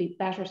money could be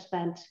better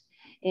spent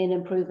in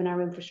improving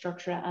our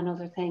infrastructure and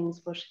other things.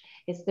 But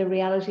it's the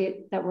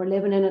reality that we're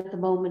living in at the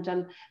moment,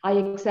 and I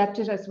accept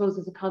it, I suppose,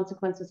 as a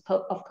consequence of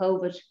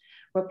COVID,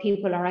 where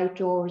people are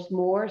outdoors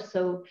more.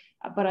 So,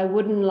 but I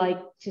wouldn't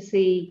like to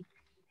see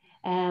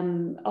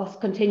us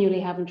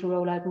continually having to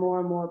roll out more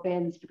and more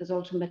bins, because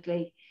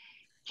ultimately,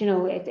 you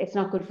know, it's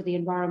not good for the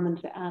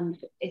environment, and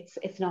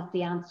it's not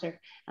the answer.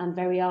 And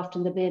very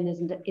often the bin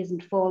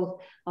isn't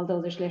full,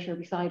 although there's litter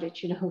beside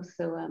it, you know.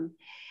 So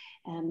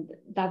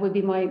that would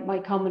be my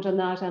comment on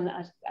that. And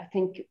I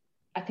think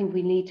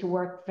we need to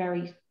work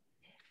very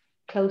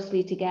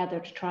closely together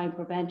to try and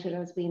prevent it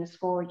as being a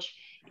scourge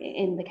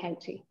in the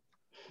county.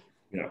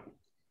 Yeah.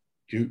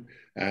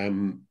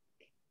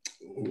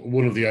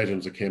 One of the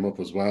items that came up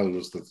as well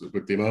was that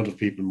with the amount of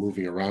people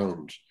moving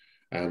around,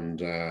 and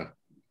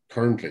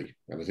currently,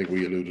 and I think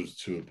we alluded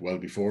to it well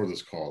before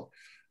this call,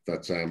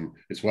 that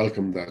it's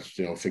welcome that,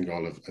 you know,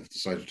 Fingal have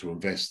decided to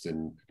invest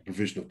in the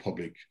provision of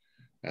public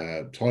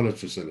toilet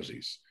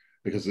facilities,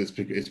 because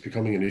it's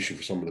becoming an issue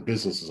for some of the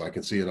businesses. I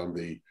can see it on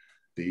the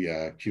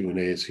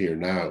Q&As here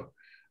now,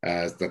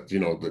 that, you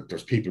know, that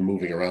there's people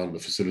moving around. The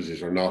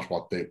facilities are not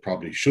what they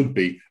probably should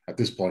be at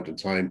this point in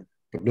time,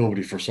 but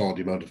nobody foresaw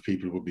the amount of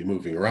people who would be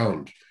moving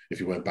around if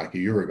you went back a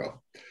year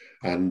ago.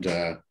 And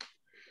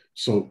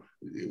so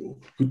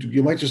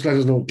you might just let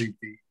us know,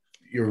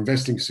 you're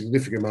investing a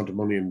significant amount of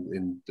money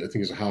in I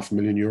think it's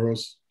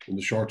 €500,000 in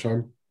the short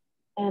term.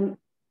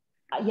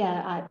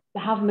 Yeah,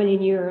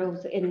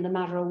 €500,000 in the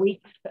matter of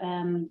weeks.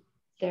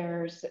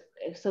 There's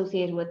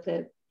associated with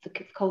the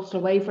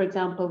coastal way, for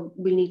example,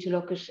 we need to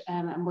look at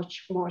a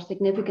much more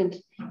significant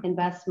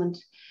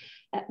investment.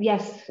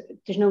 Yes,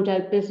 there's no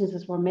doubt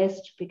businesses were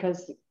missed,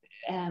 because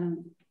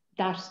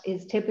that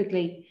is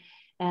typically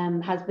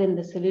has been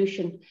the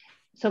solution.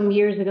 Some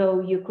years ago,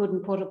 you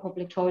couldn't put a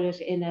public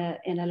toilet in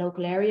a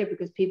local area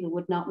because people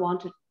would not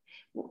want it.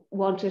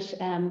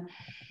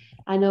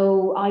 I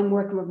know I'm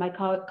working with my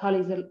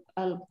colleagues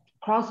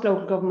across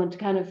local government to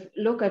kind of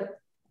look at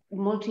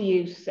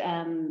multi-use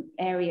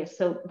areas.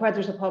 So where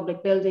there's a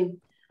public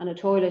building and a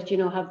toilet, you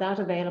know, have that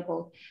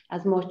available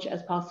as much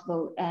as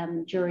possible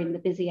during the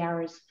busy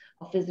hours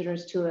of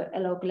visitors to a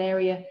local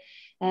area.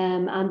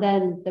 And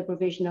then the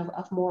provision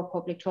of more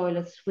public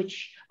toilets,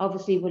 which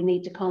obviously will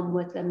need to come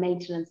with a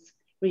maintenance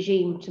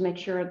regime to make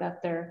sure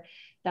that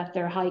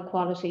they're high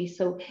quality.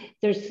 So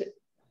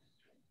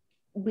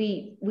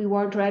we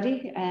weren't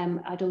ready.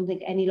 I don't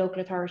think any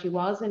local authority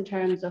was, in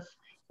terms of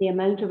the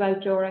amount of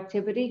outdoor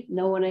activity.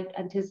 No one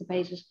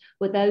anticipated,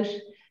 without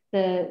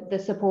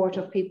the support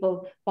of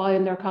people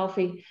buying their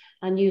coffee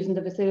and using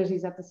the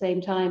facilities at the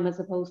same time, as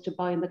opposed to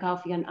buying the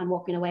coffee and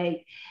walking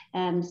away.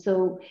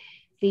 So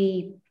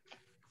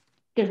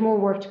there's more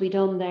work to be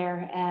done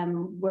there.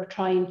 We're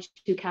trying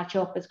to catch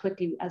up as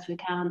quickly as we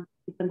can.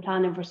 We've been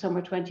planning for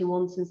summer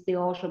 21 since the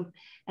autumn.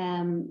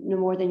 No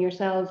more than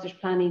yourselves, there's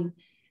planning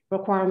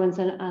requirements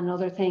and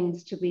other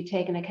things to be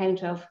taken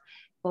account of.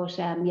 But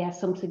yes,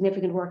 some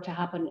significant work to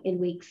happen in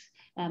weeks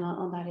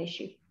on that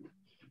issue.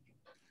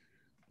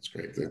 That's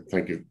great.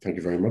 Thank you. Thank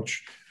you very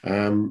much.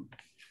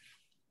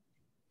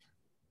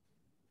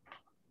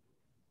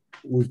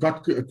 We've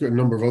got a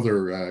number of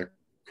other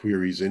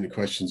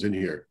questions in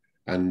here,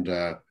 and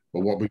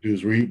but what we do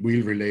is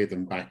we'll relay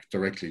them back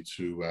directly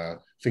to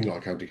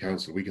Fingal County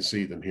Council. We can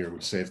see them here.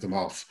 We'll save them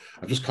off.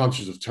 I'm just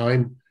conscious of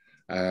time.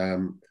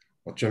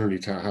 What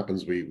generally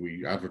happens,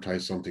 we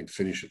advertise something to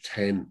finish at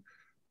 10.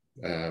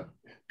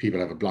 people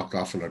have it blocked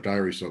off in their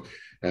diary. So,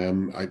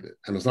 and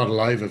it's not a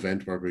live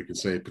event where we can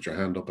say, put your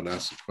hand up and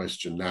ask a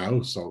question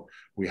now. So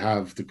we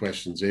have the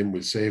questions in,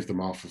 we'll save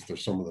them off if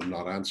there's some of them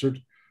not answered,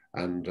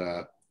 and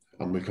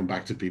we'll come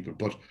back to people.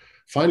 But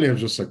finally, I'd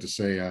just like to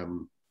say,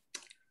 on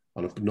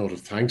a note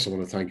of thanks, I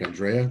want to thank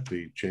Andrea,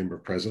 the Chamber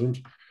President.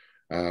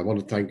 I want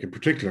to thank in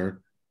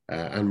particular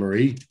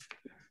AnnMarie,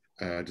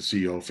 the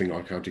CEO of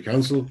Fingal County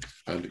Council,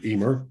 and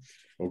Emer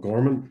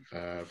O'Gorman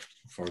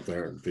for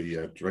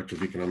the Director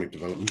of Economic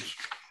Development,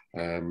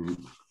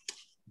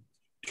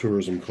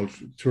 Tourism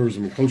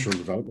and Cultural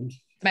Development.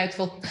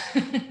 Mouthful.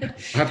 I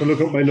had to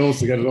look up my notes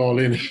to get it all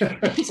in.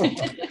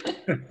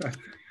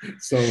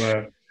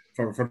 So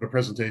for the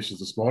presentations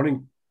this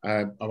morning,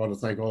 I want to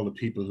thank all the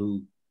people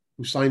who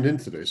signed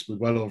into this. With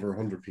well over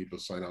 100 people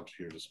sign out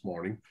here this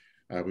morning.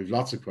 We've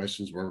lots of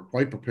questions. We're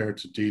quite prepared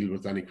to deal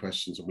with any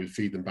questions, and we'll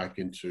feed them back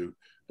into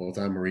both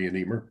AnnMarie and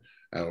Emer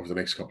over the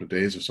next couple of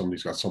days. If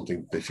somebody's got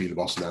something they feel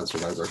wasn't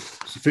answered either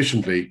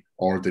sufficiently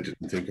or they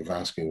didn't think of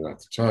asking at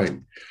the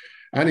time.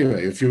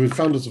 Anyway, if you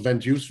found this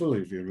event useful,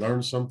 if you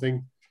learned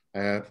something,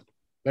 let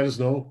us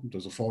know.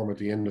 There's a form at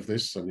the end of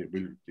this, and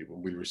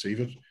we'll receive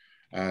it.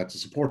 To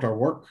support our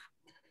work,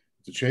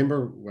 the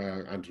Chamber,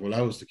 and to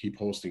allow us to keep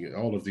hosting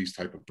all of these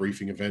type of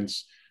briefing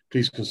events,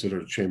 please consider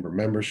the Chamber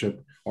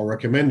membership or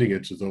recommending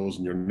it to those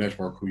in your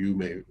network who you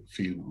may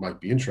feel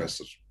might be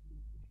interested.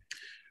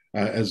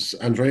 As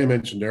Andrea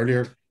mentioned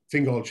earlier,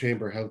 Fingal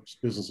Chamber helps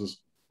businesses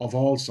of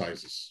all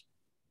sizes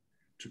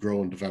to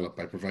grow and develop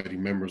by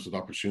providing members with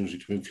opportunity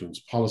to influence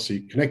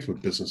policy, connect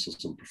with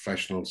businesses and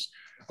professionals,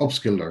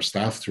 upskill our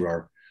staff through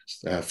our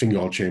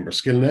Fingal Chamber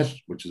SkillNet,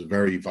 which is a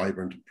very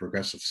vibrant and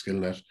progressive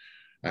SkillNet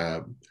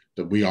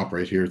that we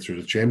operate here through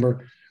the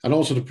Chamber, and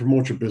also to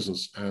promote your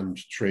business and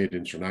trade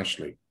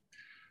internationally.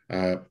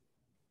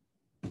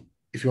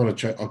 If you want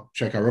to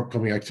check our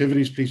upcoming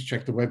activities, please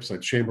check the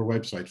website, Chamber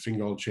website,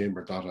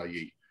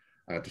 fingalchamber.ie,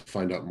 to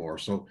find out more.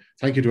 So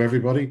thank you to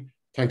everybody.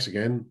 Thanks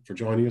again for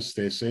joining us.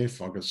 Stay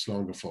safe. Agus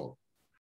slán go fóill.